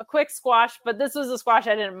stuff. A quick squash, but this was a squash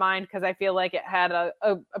I didn't mind because I feel like it had a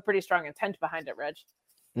pretty strong intent behind it, Reg.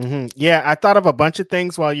 Mm-hmm. Yeah, I thought of a bunch of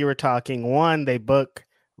things while you were talking. One, they book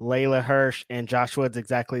Layla Hirsch and Josh Woods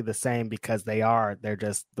exactly the same because they're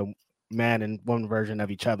just the man and woman version of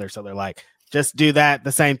each other. So they're like, just do that,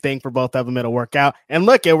 the same thing for both of them. It'll work out. And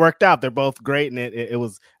look, it worked out. They're both great. And it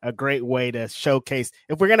was a great way to showcase.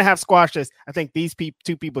 If we're going to have squashes, I think these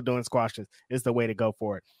two people doing squashes is the way to go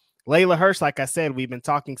for it. Layla Hirsch, like I said, we've been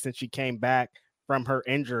talking since she came back from her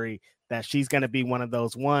injury that she's going to be one of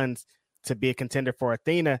those ones to be a contender for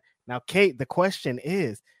Athena. Now, Kate, the question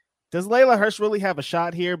is, does Layla Hirsch really have a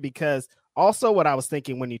shot here? Because also what I was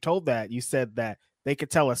thinking when you told that, you said that they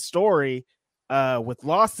could tell a story with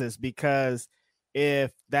losses, because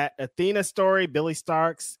if that Athena story, Billy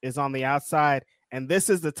Starks is on the outside, and this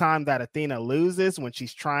is the time that Athena loses when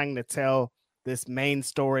she's trying to tell this main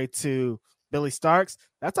story to Billy Starks,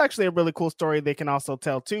 that's actually a really cool story they can also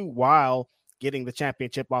tell too, while getting the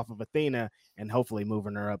championship off of Athena and hopefully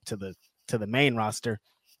moving her up to the main roster.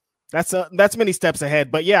 That's many steps ahead.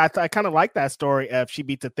 But yeah, I kind of like that story. If she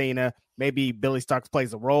beats Athena, maybe Billy Starks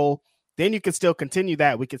plays a role. Then you can still continue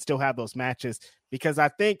that. We could still have those matches, because I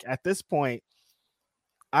think at this point,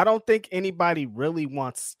 I don't think anybody really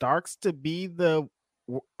wants Starks to be the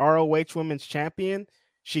ROH Women's Champion.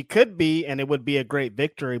 She could be, and it would be a great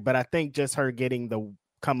victory. But I think just her getting the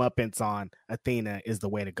comeuppance on Athena is the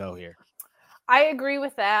way to go here. I agree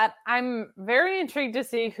with that. I'm very intrigued to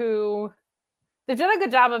see who. They've done a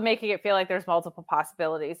good job of making it feel like there's multiple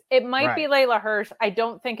possibilities. It might be Layla Hirsch. I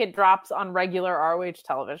don't think it drops on regular ROH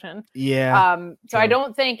television. Yeah. So I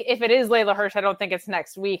don't think, if it is Layla Hirsch, I don't think it's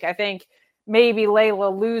next week. I think maybe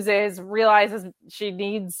Layla loses, realizes she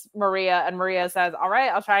needs Maria, and Maria says, all right,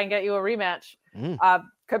 I'll try and get you a rematch.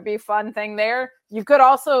 Could be a fun thing there. You could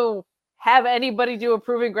also have anybody do a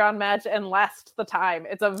proving ground match and last the time.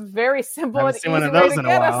 It's a very simple and easy way to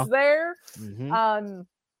get us there.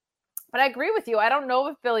 But I agree with you. I don't know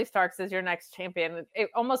if Billy Starks is your next champion. It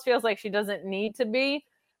almost feels like she doesn't need to be,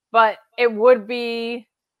 but it would be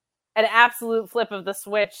an absolute flip of the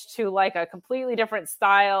switch to like a completely different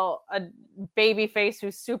style, a baby face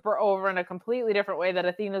who's super over in a completely different way that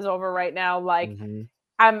Athena's over right now. Like,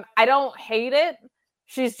 I don't hate it.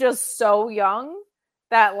 She's just so young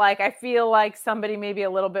that like I feel like somebody maybe a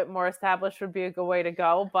little bit more established would be a good way to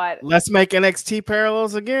go. But let's make NXT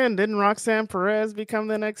parallels again. Didn't Roxanne Perez become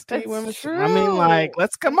the NXT women's? True. I mean, like,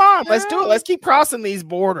 let's come on, let's do it. Let's keep crossing these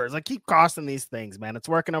borders. Like, keep crossing these things, man. It's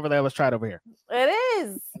working over there. Let's try it over here. It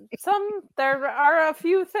is. There are a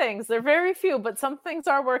few things. They're very few, but some things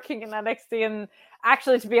are working in NXT. And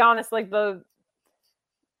actually, to be honest, like the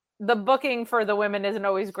booking for the women isn't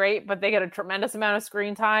always great, but they get a tremendous amount of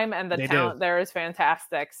screen time, and the talent there is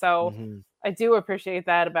fantastic. So I do appreciate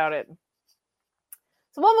that about it.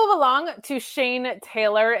 So we'll move along to Shane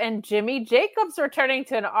Taylor and Jimmy Jacobs returning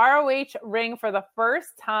to an ROH ring for the first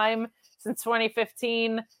time since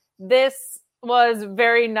 2015. This was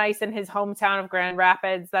very nice in his hometown of Grand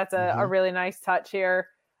Rapids. That's a really nice touch here.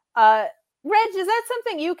 Reg, is that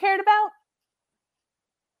something you cared about?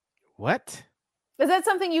 What? Is that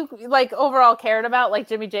something you like overall cared about, like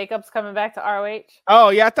Jimmy Jacobs coming back to ROH? Oh,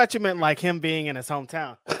 yeah. I thought you meant like him being in his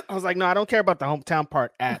hometown. I was like, no, I don't care about the hometown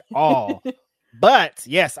part at all. But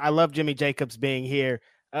yes, I love Jimmy Jacobs being here.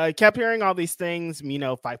 I kept hearing all these things, you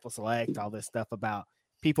know, Fightful Select, all this stuff about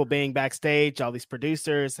people being backstage, all these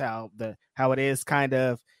producers, how it is kind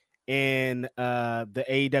of in the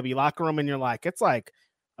AEW locker room. And you're like, it's like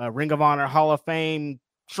a Ring of Honor Hall of Fame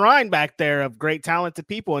shrine back there of great talented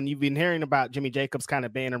people, and you've been hearing about Jimmy Jacobs kind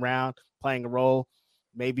of being around, playing a role,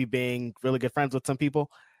 maybe being really good friends with some people.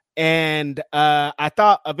 And I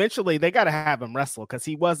thought eventually they got to have him wrestle, because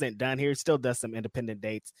he wasn't done here. He still does some independent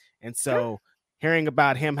dates. And so hearing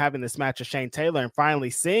about him having this match with Shane Taylor and finally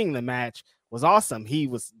seeing the match was awesome. He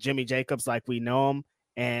was Jimmy Jacobs like we know him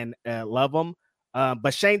and love him.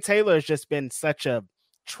 But Shane Taylor has just been such a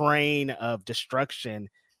train of destruction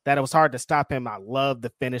that it was hard to stop him. I love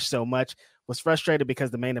the finish so much. Was frustrated because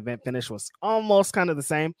the main event finish was almost kind of the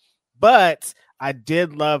same, but I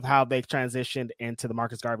did love how they transitioned into the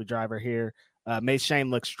Marcus Garvey driver here. Made Shane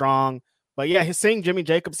look strong, but yeah, seeing Jimmy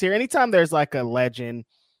Jacobs here, anytime there's like a legend,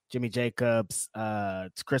 Jimmy Jacobs,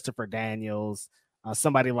 Christopher Daniels,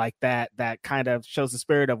 somebody like that kind of shows the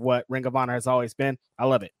spirit of what Ring of Honor has always been. I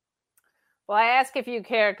love it. Well, I ask if you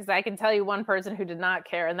care because I can tell you one person who did not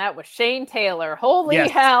care, and that was Shane Taylor. Holy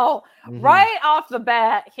hell. Right off the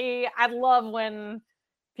bat, I love when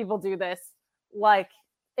people do this. Like,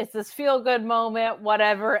 it's this feel-good moment,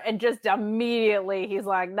 whatever, and just immediately he's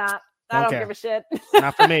like, nah, I don't give a shit.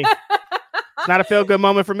 Not for me. It's not a feel-good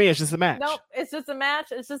moment for me. It's just a match. Nope, it's just a match.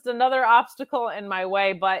 It's just another obstacle in my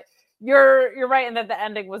way. But you're right in that the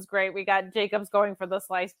ending was great. We got Jacobs going for the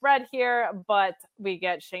sliced bread here, but we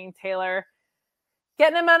get Shane Taylor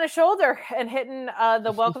getting him on his shoulder and hitting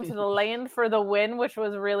the welcome to the land for the win, which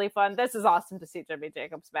was really fun. This is awesome to see Jimmy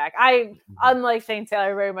Jacobs back. I, unlike Shane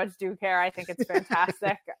Taylor, very much do care. I think it's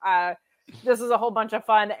fantastic. This is a whole bunch of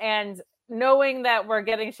fun. And knowing that we're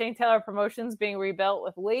getting Shane Taylor promotions being rebuilt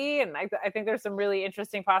with Lee, and I think there's some really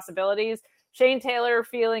interesting possibilities. Shane Taylor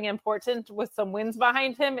feeling important with some wins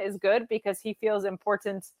behind him is good because he feels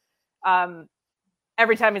important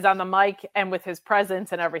every time he's on the mic and with his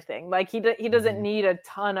presence and everything. Like he doesn't need a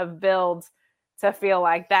ton of build to feel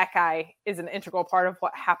like that guy is an integral part of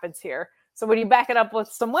what happens here. So when you back it up with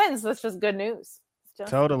some wins, that's just good news.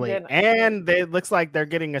 Totally. And it looks like they're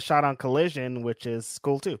getting a shot on Collision, which is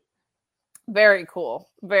cool too. Very cool.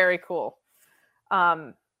 Very cool.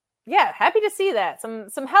 Yeah, happy to see that.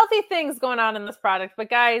 Some healthy things going on in this product. But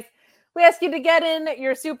guys, we ask you to get in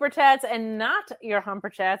your super chats and not your humper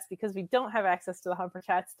chats because we don't have access to the humper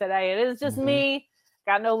chats today. It is just me.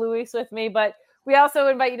 Got no Luis with me. But we also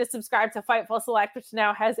invite you to subscribe to Fightful Select, which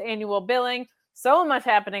now has annual billing. So much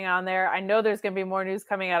happening on there. I know there's going to be more news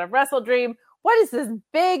coming out of Wrestle Dream. What is this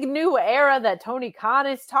big new era that Tony Khan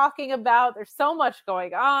is talking about? There's so much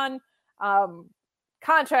going on.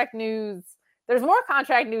 Contract news. There's more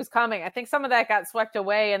contract news coming. I think some of that got swept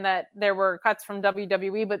away and that there were cuts from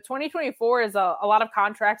WWE, but 2024 is a lot of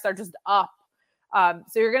contracts are just up.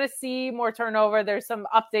 So you're going to see more turnover. There's some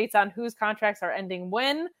updates on whose contracts are ending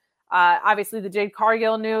when. Obviously the Jade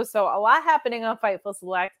Cargill news. So a lot happening on Fightful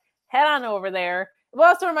Select. Head on over there. We'll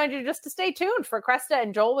also remind you just to stay tuned for Cresta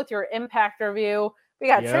and Joel with your Impact review. We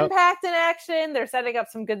got Trimpact in action. They're setting up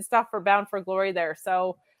some good stuff for Bound for Glory there.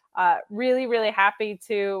 So really, really happy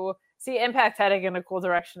to see Impact heading in a cool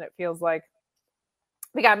direction, it feels like.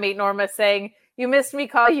 We got Meet Norma saying, you missed me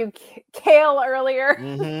call you Kale earlier.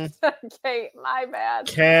 Okay, my bad.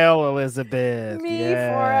 Kale Elizabeth. Me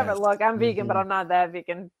forever. Look, I'm vegan, but I'm not that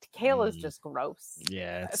vegan. Kale is just gross.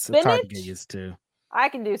 Yeah, it's spinach? hard to get used to. I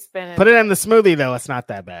can do spinach. Put it in the smoothie, though. It's not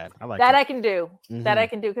that bad. I like that. it. I can do. That I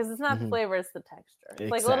can do because it's not the flavor, it's the texture. It's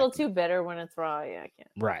like a little too bitter when it's raw. Yeah, I can't.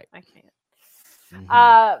 Right. I can't.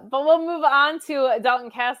 But we'll move on to Dalton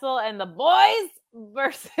Castle and the boys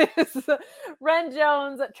versus Ren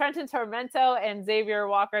Jones, Trenton Tormento, and Xavier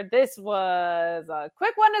Walker. This was a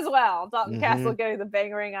quick one as well. Dalton Castle getting the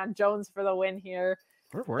bang ring on Jones for the win here.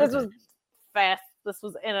 This was fast. This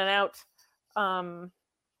was in and out.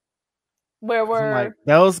 Where were like,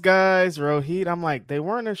 those guys, Rohit? I'm like, they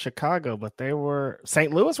weren't in Chicago, but they were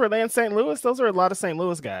St. Louis. Were they in St. Louis? Those are a lot of St.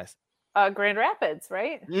 Louis guys. Grand Rapids,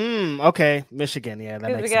 right? Okay, Michigan. Yeah,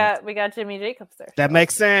 that makes sense. We got Jimmy Jacobs there. That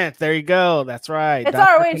makes sense. There you go. That's right. It's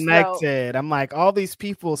ROH connected. I'm like, all these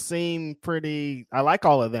people seem pretty. I like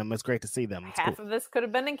all of them. It's great to see them. It's Half cool. of this could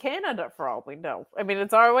have been in Canada for all we know. I mean,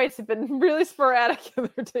 it's ROH. It's been really sporadic in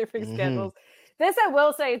their taping schedules. This I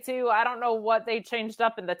will say too. I don't know what they changed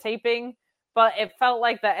up in the taping, but it felt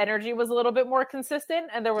like the energy was a little bit more consistent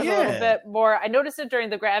and there was a little bit more. I noticed it during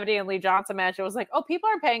the Gravity and Lee Johnson match. It was like, oh, people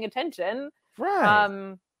are paying attention. Right.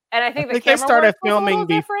 And I think they started filming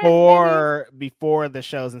before the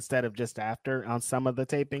shows instead of just after on some of the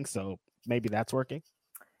taping. So maybe that's working.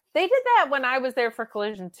 They did that when I was there for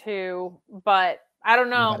Collision 2, but I don't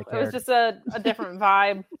know. It was just a different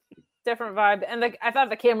vibe. Different vibe. And I thought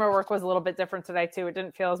the camera work was a little bit different today too. It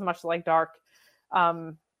didn't feel as much like dark.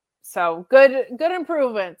 So good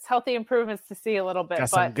improvements, healthy improvements to see a little bit. Got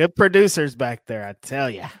some good producers back there, I tell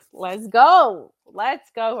you. Let's go.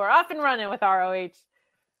 We're off and running with ROH.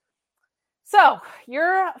 So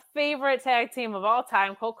your favorite tag team of all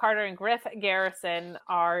time, Cole Carter and Griff Garrison,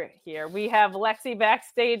 are here. We have Lexi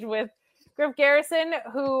backstage with Griff Garrison,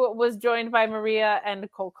 who was joined by Maria and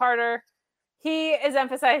Cole Carter. He is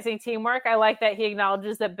emphasizing teamwork. I like that he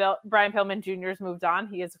acknowledges that Brian Pillman Jr. has moved on.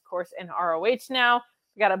 He is, of course, in ROH now.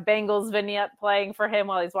 We got a Bengals vignette playing for him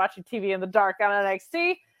while he's watching TV in the dark on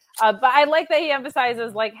NXT. But I like that he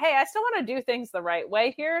emphasizes, like, hey, I still want to do things the right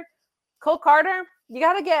way here. Cole Carter, you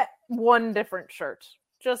got to get one different shirt.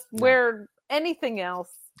 Just wear anything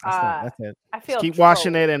else. That's it. I feel just keep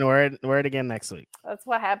washing it and wear it again next week. That's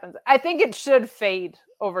what happens. I think it should fade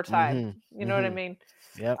over time. You know what I mean?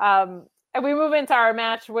 Yep. And we move into our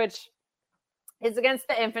match, which is against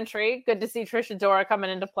the Infantry. Good to see Trish Adora coming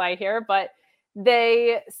into play here, but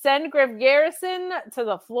they send Griff Garrison to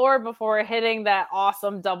the floor before hitting that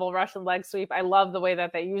awesome double Russian leg sweep. I love the way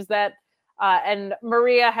that they use that. And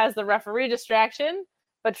Maria has the referee distraction,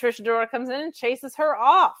 but Trish Adora comes in and chases her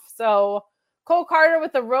off. So Cole Carter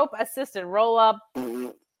with the rope assisted roll up,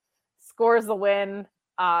 scores the win.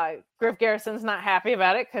 Griff Garrison's not happy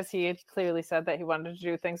about it because he had clearly said that he wanted to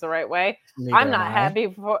do things the right way. I'm not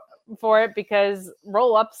happy for it because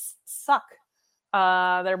roll-ups suck.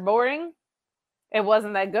 They're boring. It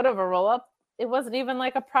wasn't that good of a roll-up. It wasn't even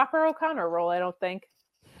like a proper O'Connor roll, I don't think.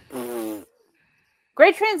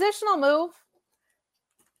 Great transitional move.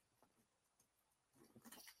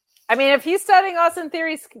 I mean, if he's setting Austin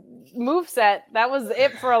Theory's moveset, that was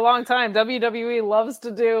it for a long time. WWE loves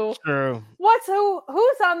to do. True.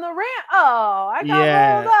 Who's on the ramp? Oh, I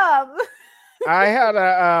got rolled up. I had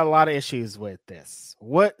a lot of issues with this.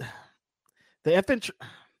 The infantry,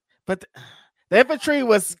 but the infantry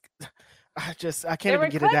was. I can't even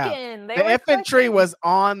get it out. The infantry was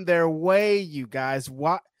on their way, you guys.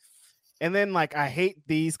 What? And then I hate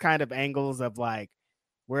these kind of angles of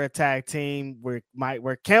we're a tag team.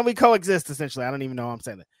 Can we coexist? Essentially, I don't even know how I'm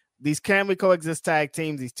saying that. These can we coexist tag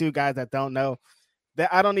teams? These two guys that don't know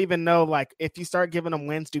that I don't even know. If you start giving them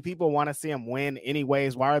wins, do people want to see them win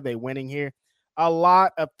anyways? Why are they winning here? A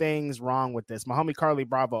lot of things wrong with this. My homie Carly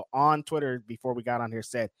Bravo on Twitter before we got on here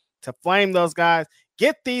said to flame those guys.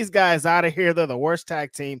 Get these guys out of here. They're the worst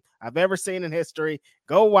tag team I've ever seen in history.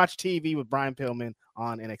 Go watch TV with Brian Pillman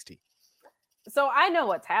on NXT. So I know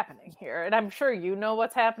what's happening here, and I'm sure you know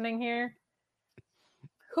what's happening here.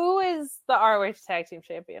 Who is the ROH Tag Team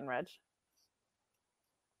Champion, Reg?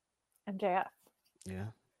 MJF. Yeah.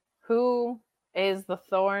 Who is the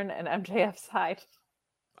thorn in MJF's side?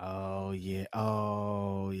 Oh, yeah.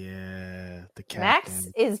 The captain. Max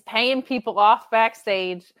is paying people off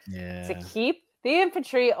backstage to keep the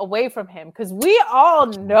infantry away from him because we all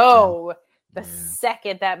know the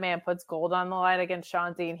second that man puts gold on the line against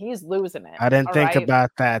Sean Dean, he's losing it. I didn't think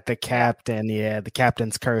about that. The captain, the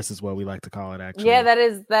captain's curse is what we like to call it, actually. Yeah, that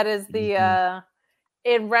is the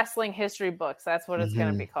in wrestling history books, that's what it's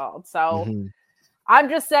going to be called. So I'm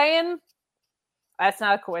just saying that's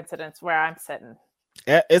not a coincidence where I'm sitting.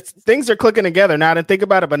 It's things are clicking together now. I didn't think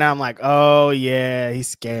about it, but now I'm like, oh yeah, he's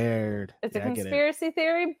scared. It's a conspiracy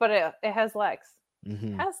theory, but it has legs.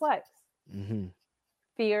 It has legs.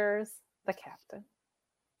 Fears the captain.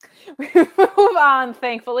 We move on,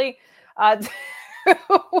 thankfully, to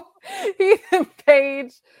Ethan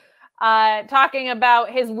Page talking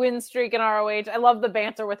about his win streak in ROH. I love the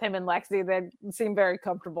banter with him and Lexi. They seem very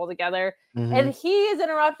comfortable together. And he is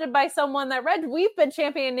interrupted by someone that we've been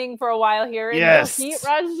championing for a while here. Yes. Rohit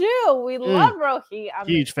Raju. We love Rohit on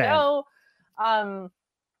Huge the show.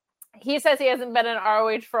 He says he hasn't been in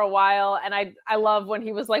ROH for a while, and I love when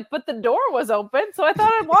he was like, but the door was open, so I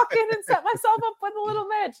thought I'd walk in and set myself up with a little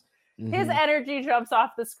match. His energy jumps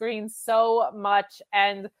off the screen so much,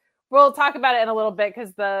 and we'll talk about it in a little bit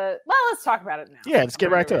because let's talk about it now. Yeah, let's get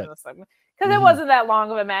right to it. Because it wasn't that long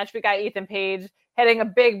of a match. We got Ethan Page hitting a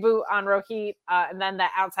big boot on Rohit, and then the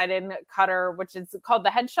outside in cutter, which is called the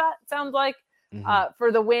headshot, it sounds like,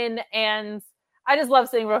 for the win. And I just love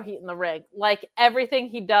seeing Rohit in the ring. Everything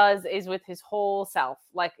he does is with his whole self.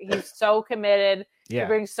 He's so committed. He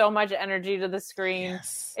brings so much energy to the screen.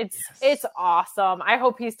 It's awesome. I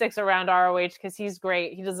hope he sticks around ROH because he's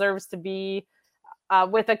great. He deserves to be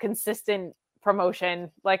with a consistent promotion,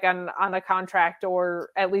 on a contract or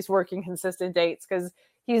at least working consistent dates because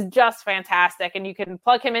he's just fantastic. And you can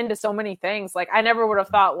plug him into so many things. I never would have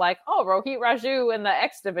thought Rohit Raju in the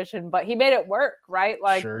X division, but he made it work, right?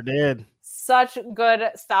 Sure did. Such good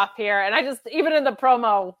stuff here. And I just, even in the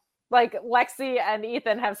promo, Lexi and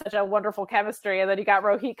Ethan have such a wonderful chemistry. And then you got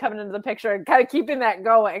Rohit coming into the picture and kind of keeping that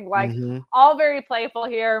going. All very playful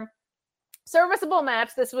here. Serviceable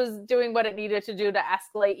match. This was doing what it needed to do to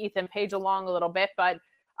escalate Ethan Page along a little bit. But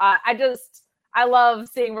I love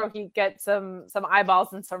seeing Rohit get some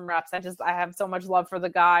eyeballs and some reps. I have so much love for the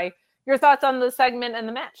guy. Your thoughts on the segment and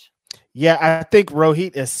the match? Yeah, I think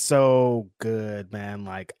Rohit is so good, man.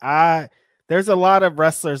 There's a lot of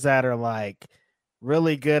wrestlers that are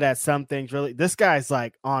really good at some things. Really, this guy's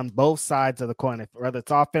on both sides of the coin, whether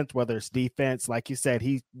it's offense, whether it's defense. Like you said,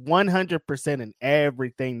 he's 100% in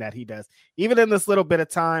everything that he does. Even in this little bit of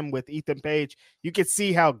time with Ethan Page, you can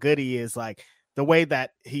see how good he is. The way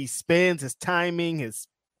that he spins, his timing, his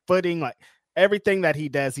footing, everything that he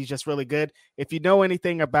does, he's just really good. If you know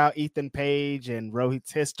anything about Ethan Page and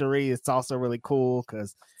Rohit's history, it's also really cool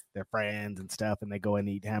because they're friends and stuff, and they go and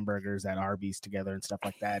eat hamburgers at Arby's together and stuff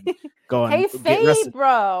like that. Go and get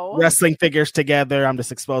wrestling figures together. I'm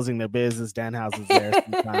just exposing their business. Danhausen's there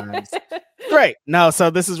sometimes. Great. No, so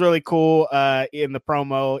this is really cool. In the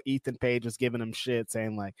promo, Ethan Page was giving him shit,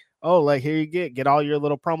 saying here you get all your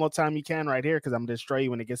little promo time you can right here because I'm going to destroy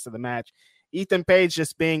you when it gets to the match. Ethan Page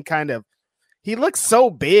just being he looks so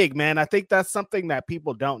big, man. I think that's something that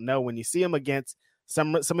people don't know when you see him against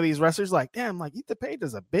some of these wrestlers like, damn, like Ethan Page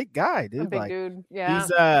is a big guy, dude. A big like, dude.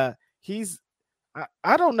 Yeah. He's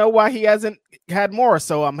I don't know why he hasn't had more.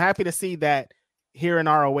 So I'm happy to see that here in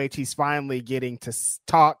ROH, he's finally getting to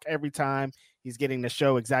talk every time. He's getting to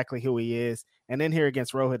show exactly who he is. And then here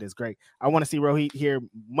against Rohit is great. I want to see Rohit here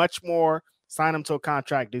much more. Sign him to a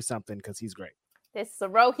contract, do something, because he's great. This is a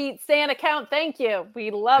Rohit Stan account. Thank you.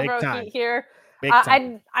 We love Rohit here.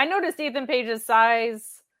 I noticed Ethan Page's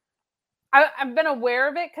size. I've been aware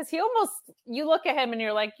of it because you look at him and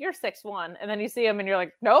you're like, you're 6'1", and then you see him and you're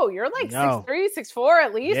like, no, you're like 6'3", 6'4"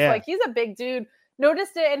 at least. Yeah. Like, he's a big dude.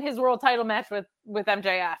 Noticed it in his world title match with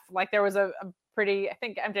MJF. Like, there was a pretty, I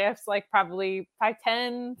think MJF's like probably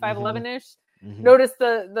 5'10", 5'11"-ish. Mm-hmm. Noticed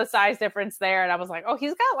the size difference there, and I was like, oh,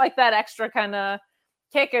 he's got like that extra kind of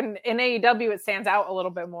kick, and in AEW it stands out a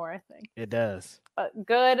little bit more, I think. It does. But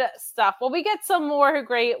good stuff. Well, we get some more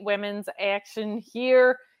great women's action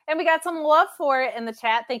here. And we got some love for it in the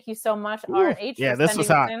chat. Thank you so much, ROH. Yeah, this was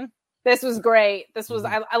hot. This was great. This was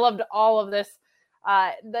I loved all of this.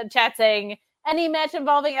 The chat saying, any match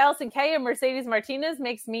involving Allison Kay and Mercedes Martinez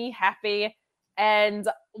makes me happy. And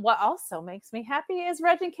what also makes me happy is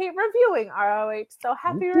Reg and Kate reviewing ROH. So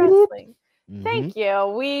happy wrestling. Mm-hmm. Thank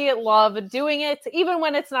you. We love doing it. Even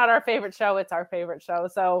when it's not our favorite show, it's our favorite show.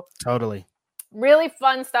 So totally. Really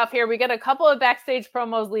fun stuff here. We get a couple of backstage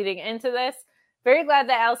promos leading into this. Very glad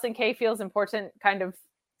that Allison Kay feels important kind of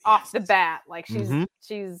off the bat. Like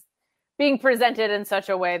she's being presented in such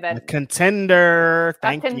a way that a contender.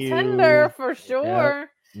 Thank you. Contender for sure.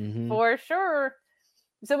 Yep. Mm-hmm. For sure.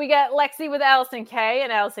 So we get Lexi with Allison Kay,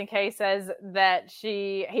 and Allison Kay says that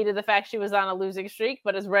she hated the fact she was on a losing streak,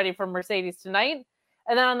 but is ready for Mercedes tonight.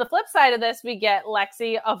 And then on the flip side of this, we get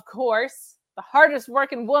Lexi, of course, the hardest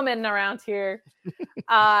working woman around here,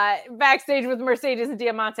 backstage with Mercedes and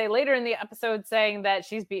Diamante later in the episode, saying that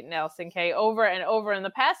she's beaten Allison Kay over and over in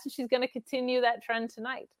the past, and she's going to continue that trend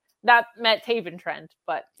tonight. Not Matt Taven trend,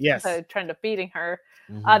 but the trend of beating her.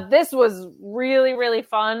 Mm-hmm. This was really, really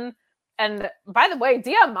fun. And by the way,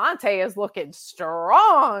 Diamante is looking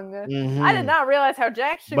strong. Mm-hmm. I did not realize how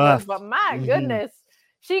jacked she was, but my goodness.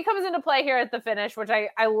 She comes into play here at the finish, which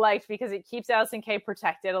I liked because it keeps Allison Kay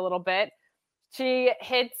protected a little bit. She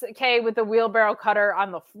hits Kay with the wheelbarrow cutter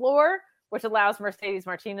on the floor, which allows Mercedes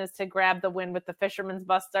Martinez to grab the win with the Fisherman's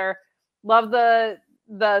Buster. Love the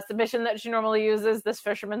submission that she normally uses. This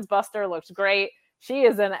Fisherman's Buster looks great. She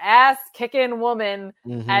is an ass-kicking woman.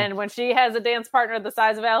 Mm-hmm. And when she has a dance partner the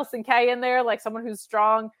size of Allison Kay in there, like someone who's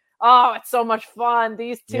strong, oh, it's so much fun.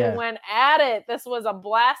 These two went at it. This was a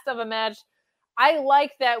blast of a match. I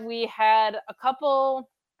like that we had a couple,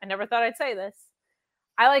 I never thought I'd say this,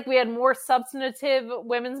 I like we had more substantive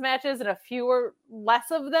women's matches and a fewer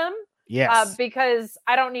less of them. Yes. Because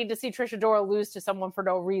I don't need to see Trisha Dora lose to someone for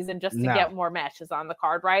no reason just to get more matches on the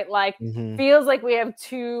card, right? Like, feels like we have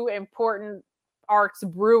two important arcs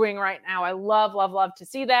brewing right now. I love to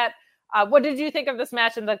see that. What did you think of this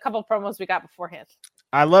match and the couple promos we got beforehand?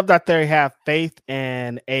 I love that they have Faith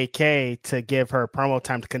and AK to give her promo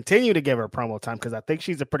time, to continue to give her promo time, because I think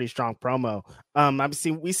she's a pretty strong promo.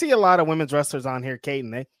 Obviously, we see a lot of women's wrestlers on here, Kate,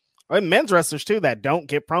 and men's wrestlers too that don't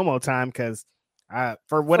get promo time because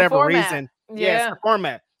for whatever reason, it's the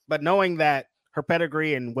format. But knowing that her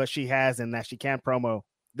pedigree and what she has and that she can promo,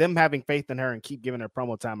 them having faith in her and keep giving her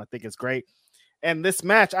promo time, I think is great. And this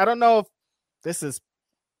match, I don't know if this is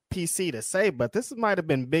PC to say, but this might have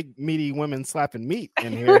been big meaty women slapping meat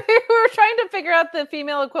in here. We were trying to figure out the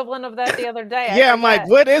female equivalent of that the other day. I'm like,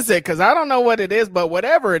 what is it? Because I don't know what it is, but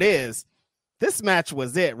whatever it is, this match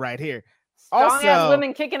was it right here. Strong ass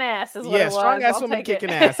women kicking ass is what it was. Strong ass women kicking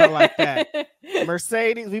ass. I like that.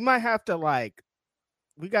 Mercedes, we might have to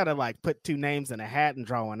we got to put two names in a hat and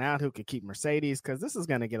draw one out who could keep Mercedes, because this is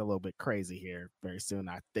going to get a little bit crazy here very soon,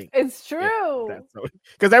 I think. It's true.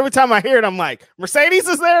 Because every time I hear it, I'm like, Mercedes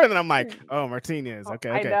is there? And then I'm like, oh, Martinez.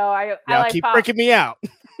 Okay. I know. I like keep freaking me out.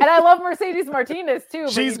 And I love Mercedes Martinez too.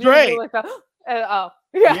 She's great.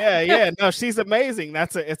 Yeah. No, she's amazing.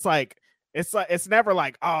 It's never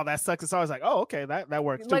like, oh, that sucks. It's always like, oh, okay, that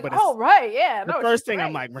works too. But oh, right, yeah. The first thing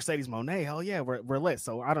I'm like, Mercedes Moné, oh yeah, we're lit.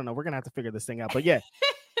 So I don't know, we're gonna have to figure this thing out. But yeah,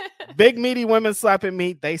 big meaty women slapping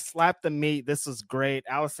meat. They slap the meat. This was great.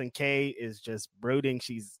 Allison Kay is just brooding.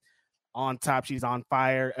 She's on top. She's on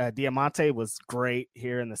fire. Diamante was great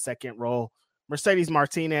here in the second role. Mercedes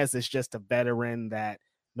Martinez is just a veteran that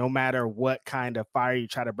no matter what kind of fire you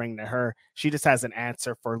try to bring to her, she just has an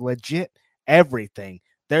answer for legit everything.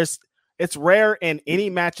 It's rare in any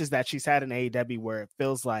matches that she's had in AEW where it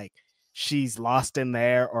feels like she's lost in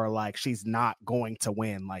there or like she's not going to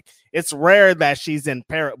win. Like, it's rare that she's in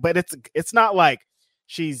but it's not like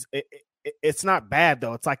it's not bad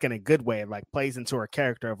though. It's like in a good way. It like plays into her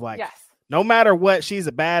character of like, yes. no matter what, she's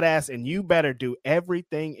a badass, and you better do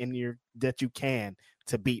everything that you can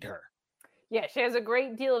to beat her. Yeah, she has a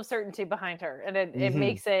great deal of certainty behind her, and it Mhm.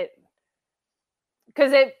 makes it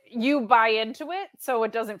because you buy into it, so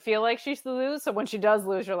it doesn't feel like she's to lose. So when she does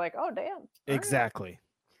lose, you're like, oh damn. All Exactly. right.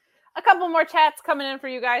 A couple more chats coming in for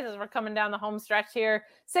you guys as we're coming down the home stretch here.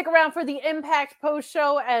 Stick around for the Impact post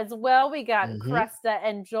show as well. We got Cresta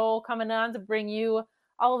and Joel coming on to bring you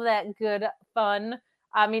all of that good fun.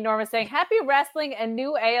 Norma saying, happy wrestling and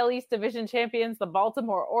new AL East division champions, the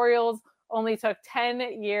Baltimore Orioles. Only took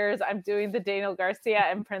 10 years. I'm doing the Daniel Garcia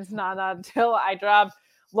and Prince Nana until I drop.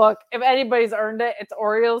 Look, if anybody's earned it, it's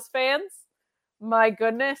Orioles fans. My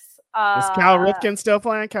goodness. Is Cal Ripken still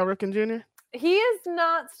playing? Cal Ripken Jr.? He is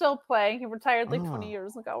not still playing. He retired like 20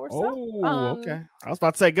 years ago or so. Okay. I was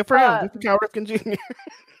about to say, good for him. Good for Cal Ripken Jr.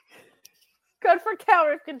 Good for Cal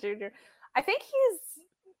Ripken Jr. I think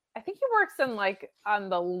he works in like on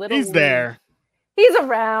the little. He's there. He's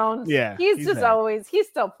around. Yeah. He's just there. Always. He's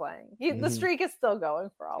still playing. The streak is still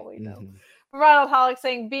going for all we know. Ronald Hollick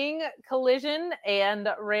saying, being Collision and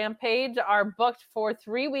Rampage are booked for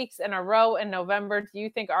 3 weeks in a row in November. Do you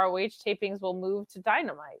think ROH tapings will move to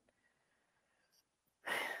Dynamite?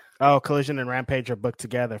 Oh, Collision and Rampage are booked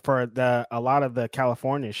together for a lot of the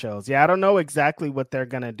California shows. Yeah, I don't know exactly what they're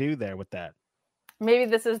going to do there with that. Maybe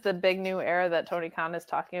this is the big new era that Tony Khan is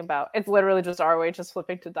talking about. It's literally just ROH just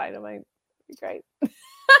flipping to Dynamite. Great.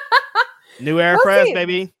 New era for us,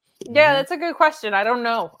 baby. Yeah, that's a good question. I don't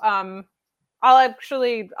know. I'll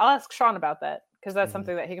ask Sean about that because that's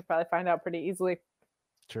something that he could probably find out pretty easily.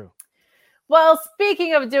 True. Well,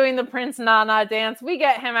 speaking of doing the Prince Nana dance, we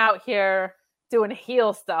get him out here doing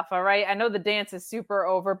heel stuff, all right? I know the dance is super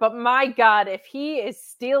over, but my God, if he is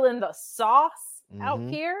stealing the sauce out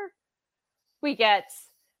here, we get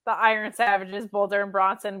the Iron Savages, Boulder and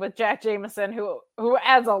Bronson with Jack Jameson, who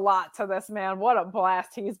adds a lot to this, man. What a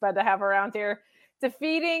blast he's been to have around here.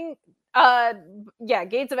 Defeating,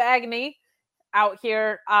 Gates of Agony out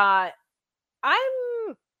here. I'm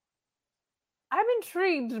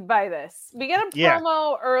intrigued by this. We get a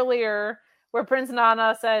promo earlier where Prince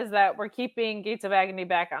Nana says that we're keeping Gates of Agony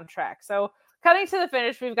back on track. So cutting to the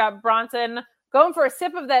finish, we've got Bronson going for a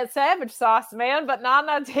sip of that Savage sauce, man, but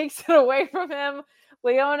Nana takes it away from him.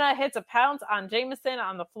 Leona hits a pounce on Jameson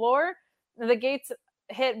on the floor. The Gates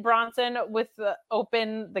hit Bronson with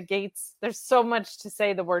the gates. There's so much to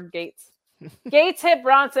say the word gates. Gates hit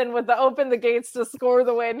Bronson with the gates to score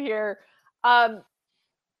the win here. I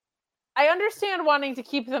understand wanting to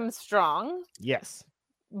keep them strong. Yes.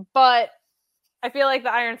 But I feel like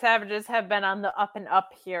the Iron Savages have been on the up and up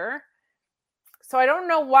here. So I don't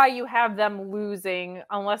know why you have them losing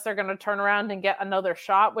unless they're going to turn around and get another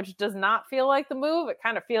shot, which does not feel like the move. It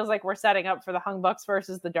kind of feels like we're setting up for the Hung Bucks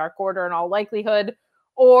versus the Dark Order in all likelihood.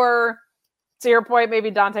 Or, to your point, maybe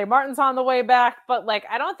Dante Martin's on the way back. But,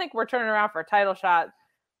 I don't think we're turning around for a title shot.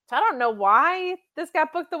 So I don't know why this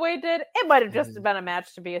got booked the way it did. It might have just been a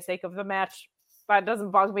match to be a sake of the match. But it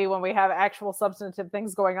doesn't bug me when we have actual substantive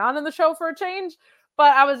things going on in the show for a change.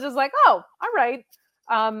 But I was just like, oh, all right.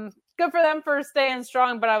 Good for them for staying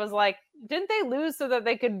strong. But I was like, didn't they lose so that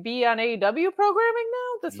they could be on AEW programming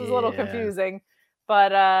now? This was a little confusing.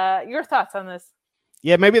 But your thoughts on this?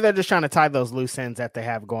 Yeah, maybe they're just trying to tie those loose ends that they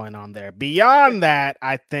have going on there. Beyond that,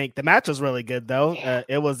 I think the match was really good, though. Yeah.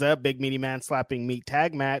 It was a big meaty man slapping meat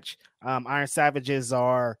tag match. Iron Savages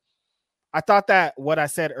are... I thought that what I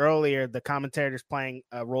said earlier, the commentators playing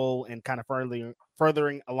a role in kind of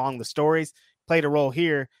furthering along the stories, played a role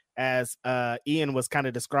here as Ian was kind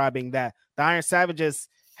of describing that the Iron Savages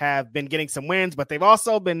have been getting some wins, but they've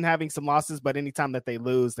also been having some losses. But anytime that they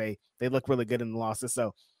lose, they look really good in the losses.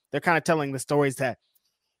 So they're kind of telling the stories that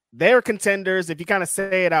they're contenders. If you kind of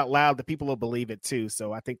say it out loud, the people will believe it too.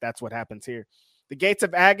 So I think that's what happens here. The Gates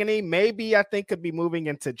of Agony, maybe I think could be moving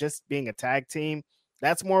into just being a tag team.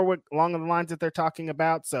 That's more along the lines that they're talking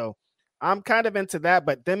about. So I'm kind of into that,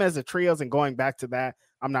 but them as a trios and going back to that,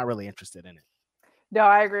 I'm not really interested in it. No,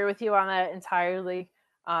 I agree with you on that entirely.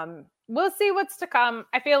 We'll see what's to come.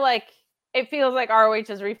 I feel like it feels like ROH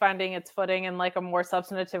is refinding its footing in a more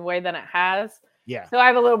substantive way than it has. Yeah. So I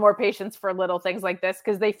have a little more patience for little things like this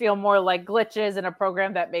because they feel more like glitches in a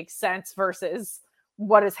program that makes sense versus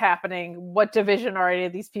what is happening, what division are any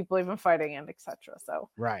of these people even fighting in, etc. So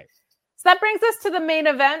right. So that brings us to the main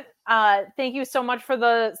event. Thank you so much for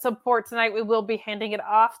the support tonight. We will be handing it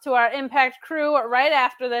off to our Impact crew right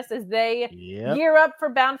after this as they gear up for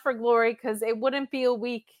Bound for Glory, because it wouldn't be a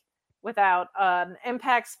week without an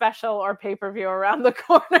Impact special or pay-per-view around the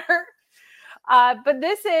corner. But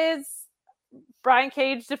this is Brian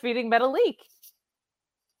Cage defeating Metalik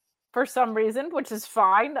for some reason, which is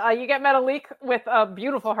fine. You get Metalik with a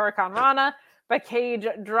beautiful Hurricane Rana, but Cage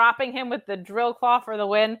dropping him with the drill claw for the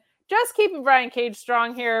win. Just keeping Brian Cage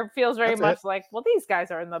strong here. Feels very much like, well, these guys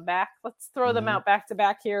are in the back. Let's throw them out back to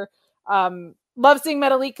back here. Love seeing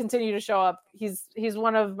Metalik continue to show up. He's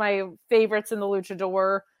one of my favorites in the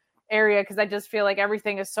luchador area because I just feel like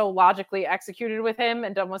everything is so logically executed with him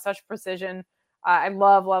and done with such precision. I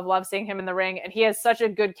love seeing him in the ring, and he has such a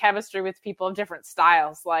good chemistry with people of different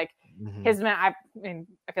styles. Like his man, I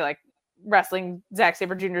feel like wrestling Zack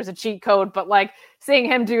Sabre Jr. is a cheat code, but like seeing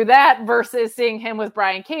him do that versus seeing him with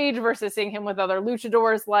Brian Cage versus seeing him with other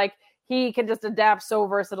luchadors, like he can just adapt so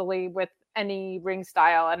versatilely with any ring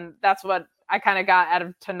style, and that's what I kind of got out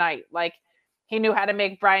of tonight. Like he knew how to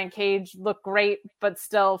make Brian Cage look great, but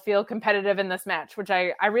still feel competitive in this match, which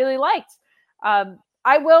I really liked.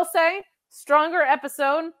 I will say, stronger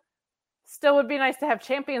episode. Still would be nice to have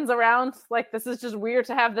champions around. Like this is just weird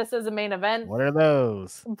to have this as a main event. What are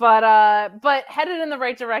those? But headed in the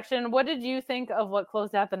right direction. What did you think of what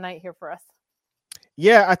closed out the night here for us?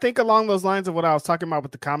 Yeah, I think along those lines of what I was talking about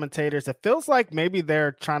with the commentators, it feels like maybe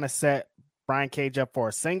they're trying to set Brian Cage up for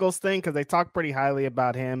a singles thing because they talk pretty highly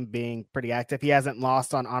about him being pretty active. He hasn't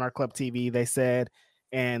lost on Honor Club TV, they said,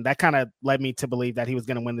 and that kind of led me to believe that he was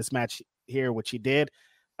going to win this match here, which he did.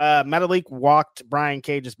 Metalik walked Brian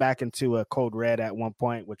Cage's back into a code red at one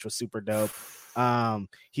point, which was super dope.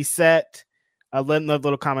 He set a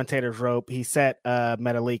little commentator's rope. He set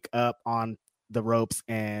Metalik up on the ropes,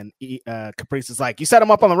 and Caprice is like, "You set him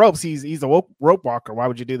up on the ropes. He's a rope walker. Why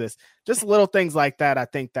would you do this?" Just little things like that, I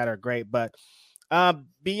think that are great. But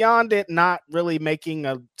beyond it not really making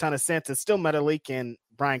a ton of sense, it's still Metalik and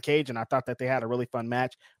Brian Cage, and I thought that they had a really fun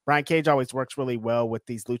match. Brian Cage always works really well with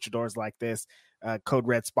these luchadors like this. Code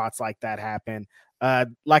red spots like that happen.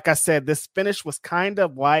 Like I said, this finish was kind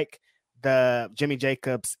of like the Jimmy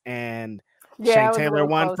Jacobs and Shane Taylor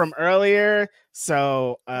one from earlier.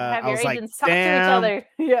 So I was like, damn.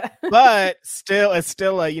 Yeah. But it's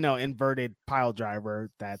still a inverted pile driver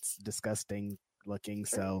that's disgusting looking.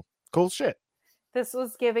 So cool shit. This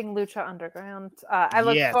was giving Lucha Underground. I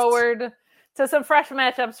look forward to some fresh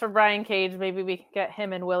matchups for Brian Cage. Maybe we can get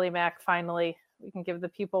him and Willie Mack finally. We can give the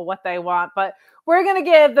people what they want, but we're going to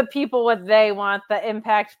give the people what they want, the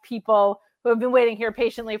Impact people who have been waiting here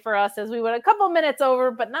patiently for us as we went a couple minutes over,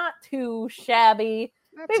 but not too shabby.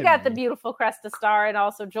 We've got the beautiful Cresta Star, and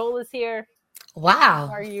also Joel is here. Wow.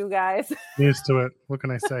 How are you guys? Used to it. What can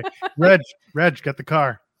I say? Reg, get the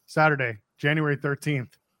car. Saturday, January 13th.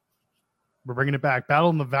 We're bringing it back. Battle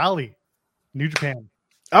in the Valley, New Japan.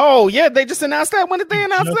 Oh, yeah, they just announced that. When did they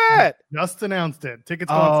announce that? Just announced it. Tickets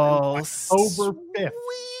go on October 5th.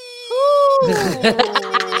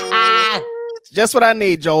 Just what I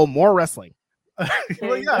need, Joel. More wrestling.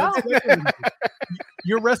 Well, yeah.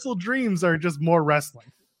 Your wrestle dreams are just more wrestling.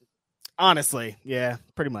 Honestly, yeah,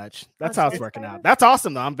 pretty much. That's how it's working out. That's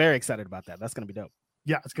awesome, though. I'm very excited about that. That's going to be dope.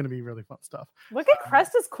 Yeah, it's going to be really fun stuff. Look at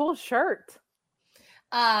Cresta's cool shirt.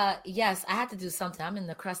 Yes, I had to do something. I'm in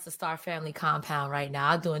the Cresta Star family compound right now.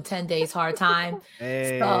 I'm doing 10 days hard time.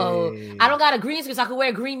 Hey. So I don't got a green screen, so I can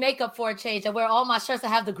wear green makeup for a change. I wear all my shirts that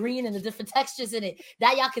have the green and the different textures in it.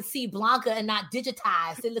 That y'all can see Blanca and not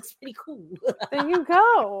digitized. It looks pretty cool. There you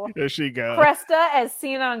go. There she goes. Cresta as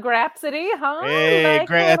seen on Grapsody, huh? Hey,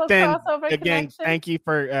 great. Again, thank you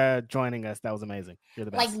for joining us. That was amazing. You're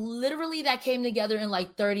the best. Like literally that came together in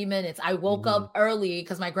like 30 minutes. I woke up early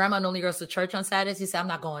because my grandma normally goes to church on Saturdays. She said, I'm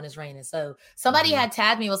not going, it's raining. So somebody had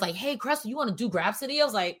tagged me, was like, hey, Cresta, you want to do Grapsody? I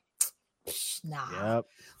was like, nah. Yep.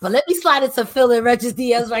 But let me slide it to Phil and Regis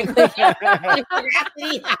Diaz right quick.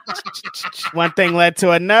 One thing led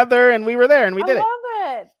to another, and we were there, and we did it.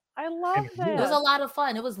 I love it. It was a lot of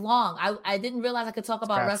fun. It was long. I didn't realize I could talk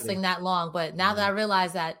about wrestling that long, but now that I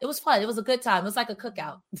realize that, it was fun. It was a good time. It was like a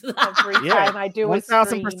cookout. Every time I do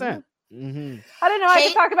 1,000%. I didn't know I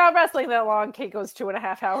could talk about wrestling that long. Kate goes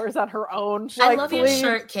 2.5 hours on her own. I love your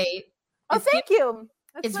shirt, Kate. Oh, thank you.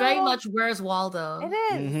 It's very much Where's Waldo. It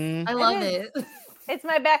is. I love it. It's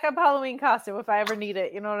my backup Halloween costume if I ever need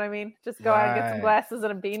it. You know what I mean? Just go out and get some glasses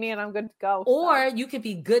and a beanie, and I'm good to go. Or you could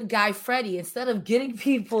be good guy Freddy instead of getting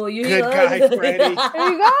people. Good guy Freddy.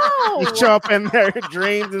 There you go. You show up in their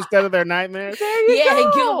dreams instead of their nightmares. There you go.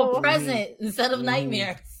 And give them a present instead of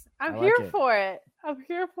nightmares. I'm here for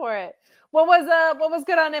it. What was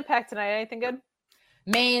good on Impact tonight? Anything good?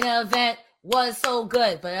 Main event was so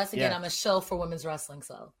good, but that's again, I'm a show for women's wrestling,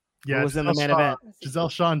 so. Yeah, who was in the main event? Giselle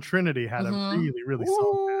Shaw and Trinity had a really, really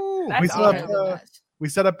solid match. We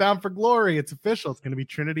set up Bound for Glory. It's official. It's going to be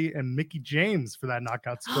Trinity and Mickey James for that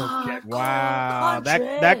knockout stroke kick. Wow,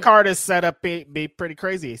 that card is set up be pretty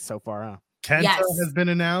crazy so far, huh? Kenta has been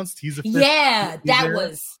announced. He's official. Yeah, that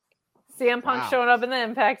was CM Punk showing up in the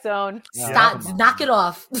Impact Zone. Stop, knock it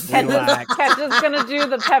off. Kenta's gonna do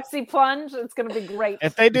the Pepsi plunge. It's gonna be great.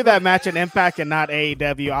 If they do that match in Impact and not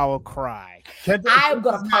AEW, I will cry. I'm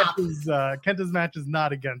gonna pop. Kenta's match is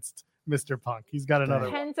not against Mr. Punk. He's got another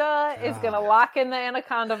one. Kenta is gonna lock in the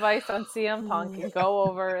Anaconda Vice on CM Punk and go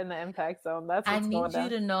over in the Impact Zone. That's what's going down. I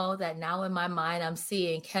need you to know that now in my mind I'm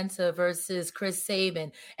seeing Kenta versus Chris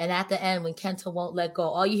Sabin, and at the end when Kenta won't let go,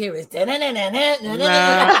 all you hear is y'all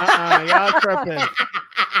tripping.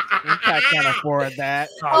 Impact can't afford that.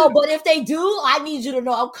 Oh, but if they do, I need you to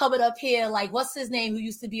know I'm coming up here like what's his name who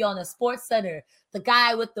used to be on the Sports Center, the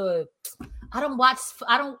guy with the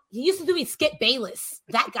he used to do Skip Bayless.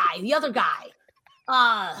 That guy, the other guy.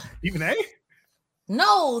 Even A?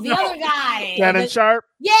 No, the other guy. Shannon Sharp?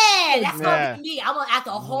 Yeah, that's gonna be me. I'm gonna act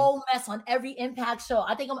a whole mess on every Impact show.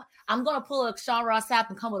 I think I'm gonna pull a Sean Ross Sapp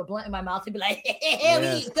and come with a blunt in my mouth and be like, hey,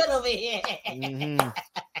 we eat good over here. Mm-hmm.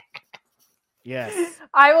 Yes.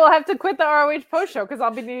 I will have to quit the ROH post show because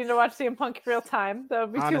I'll be needing to watch CM Punk real time.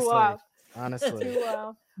 That would be too wild. Honestly. Too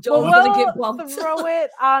wild. Joel's gonna get bumped. Throw it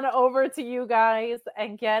on over to you guys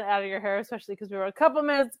and get out of your hair, especially because we were a couple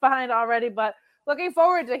minutes behind already. But looking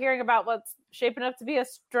forward to hearing about what's shaping up to be a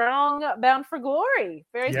strong Bound for Glory.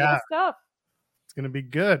 Very good stuff. It's going to be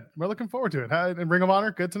good. We're looking forward to it. And Ring of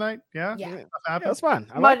Honor, good tonight? Yeah? Yeah. That's fun.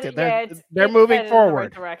 I liked it. They're it's moving forward. In the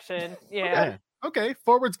right direction. Yeah. Okay.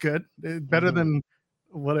 Forward's good. Better than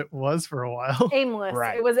what it was for a while. Aimless.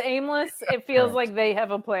 Right. It was aimless. It feels like they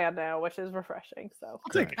have a plan now, which is refreshing. So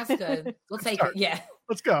I'll take it. That's good. We'll take it. Yeah.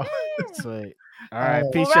 Let's go. Sweet. All right.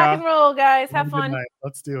 Peace, rock and roll, guys. Have fun.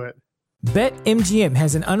 Let's do it. BetMGM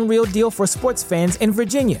has an unreal deal for sports fans in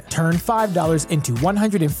Virginia. Turn $5 into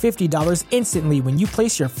 $150 instantly when you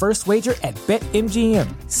place your first wager at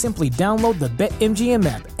BetMGM. Simply download the BetMGM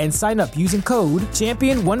app and sign up using code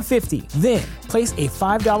Champion150. Then, place a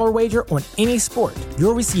 $5 wager on any sport.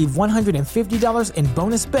 You'll receive $150 in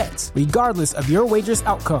bonus bets, regardless of your wager's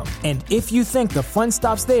outcome. And if you think the fun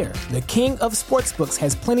stops there, the king of sportsbooks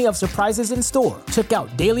has plenty of surprises in store. Check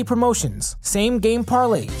out daily promotions, same-game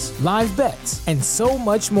parlays, live bets, and so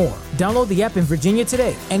much more. Download the app in Virginia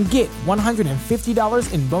today and get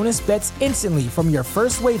 $150 in bonus bets instantly from your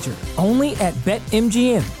first wager. Only at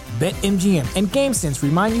BetMGM. BetMGM and GameSense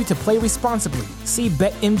remind you to play responsibly. See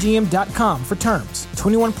BetMGM.com for terms.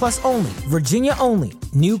 21 plus only. Virginia only.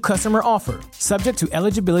 New customer offer. Subject to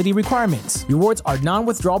eligibility requirements. Rewards are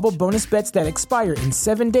non-withdrawable bonus bets that expire in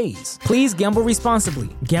 7 days. Please gamble responsibly.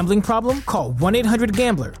 Gambling problem? Call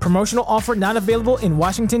 1-800-GAMBLER. Promotional offer not available in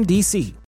Washington, D.C.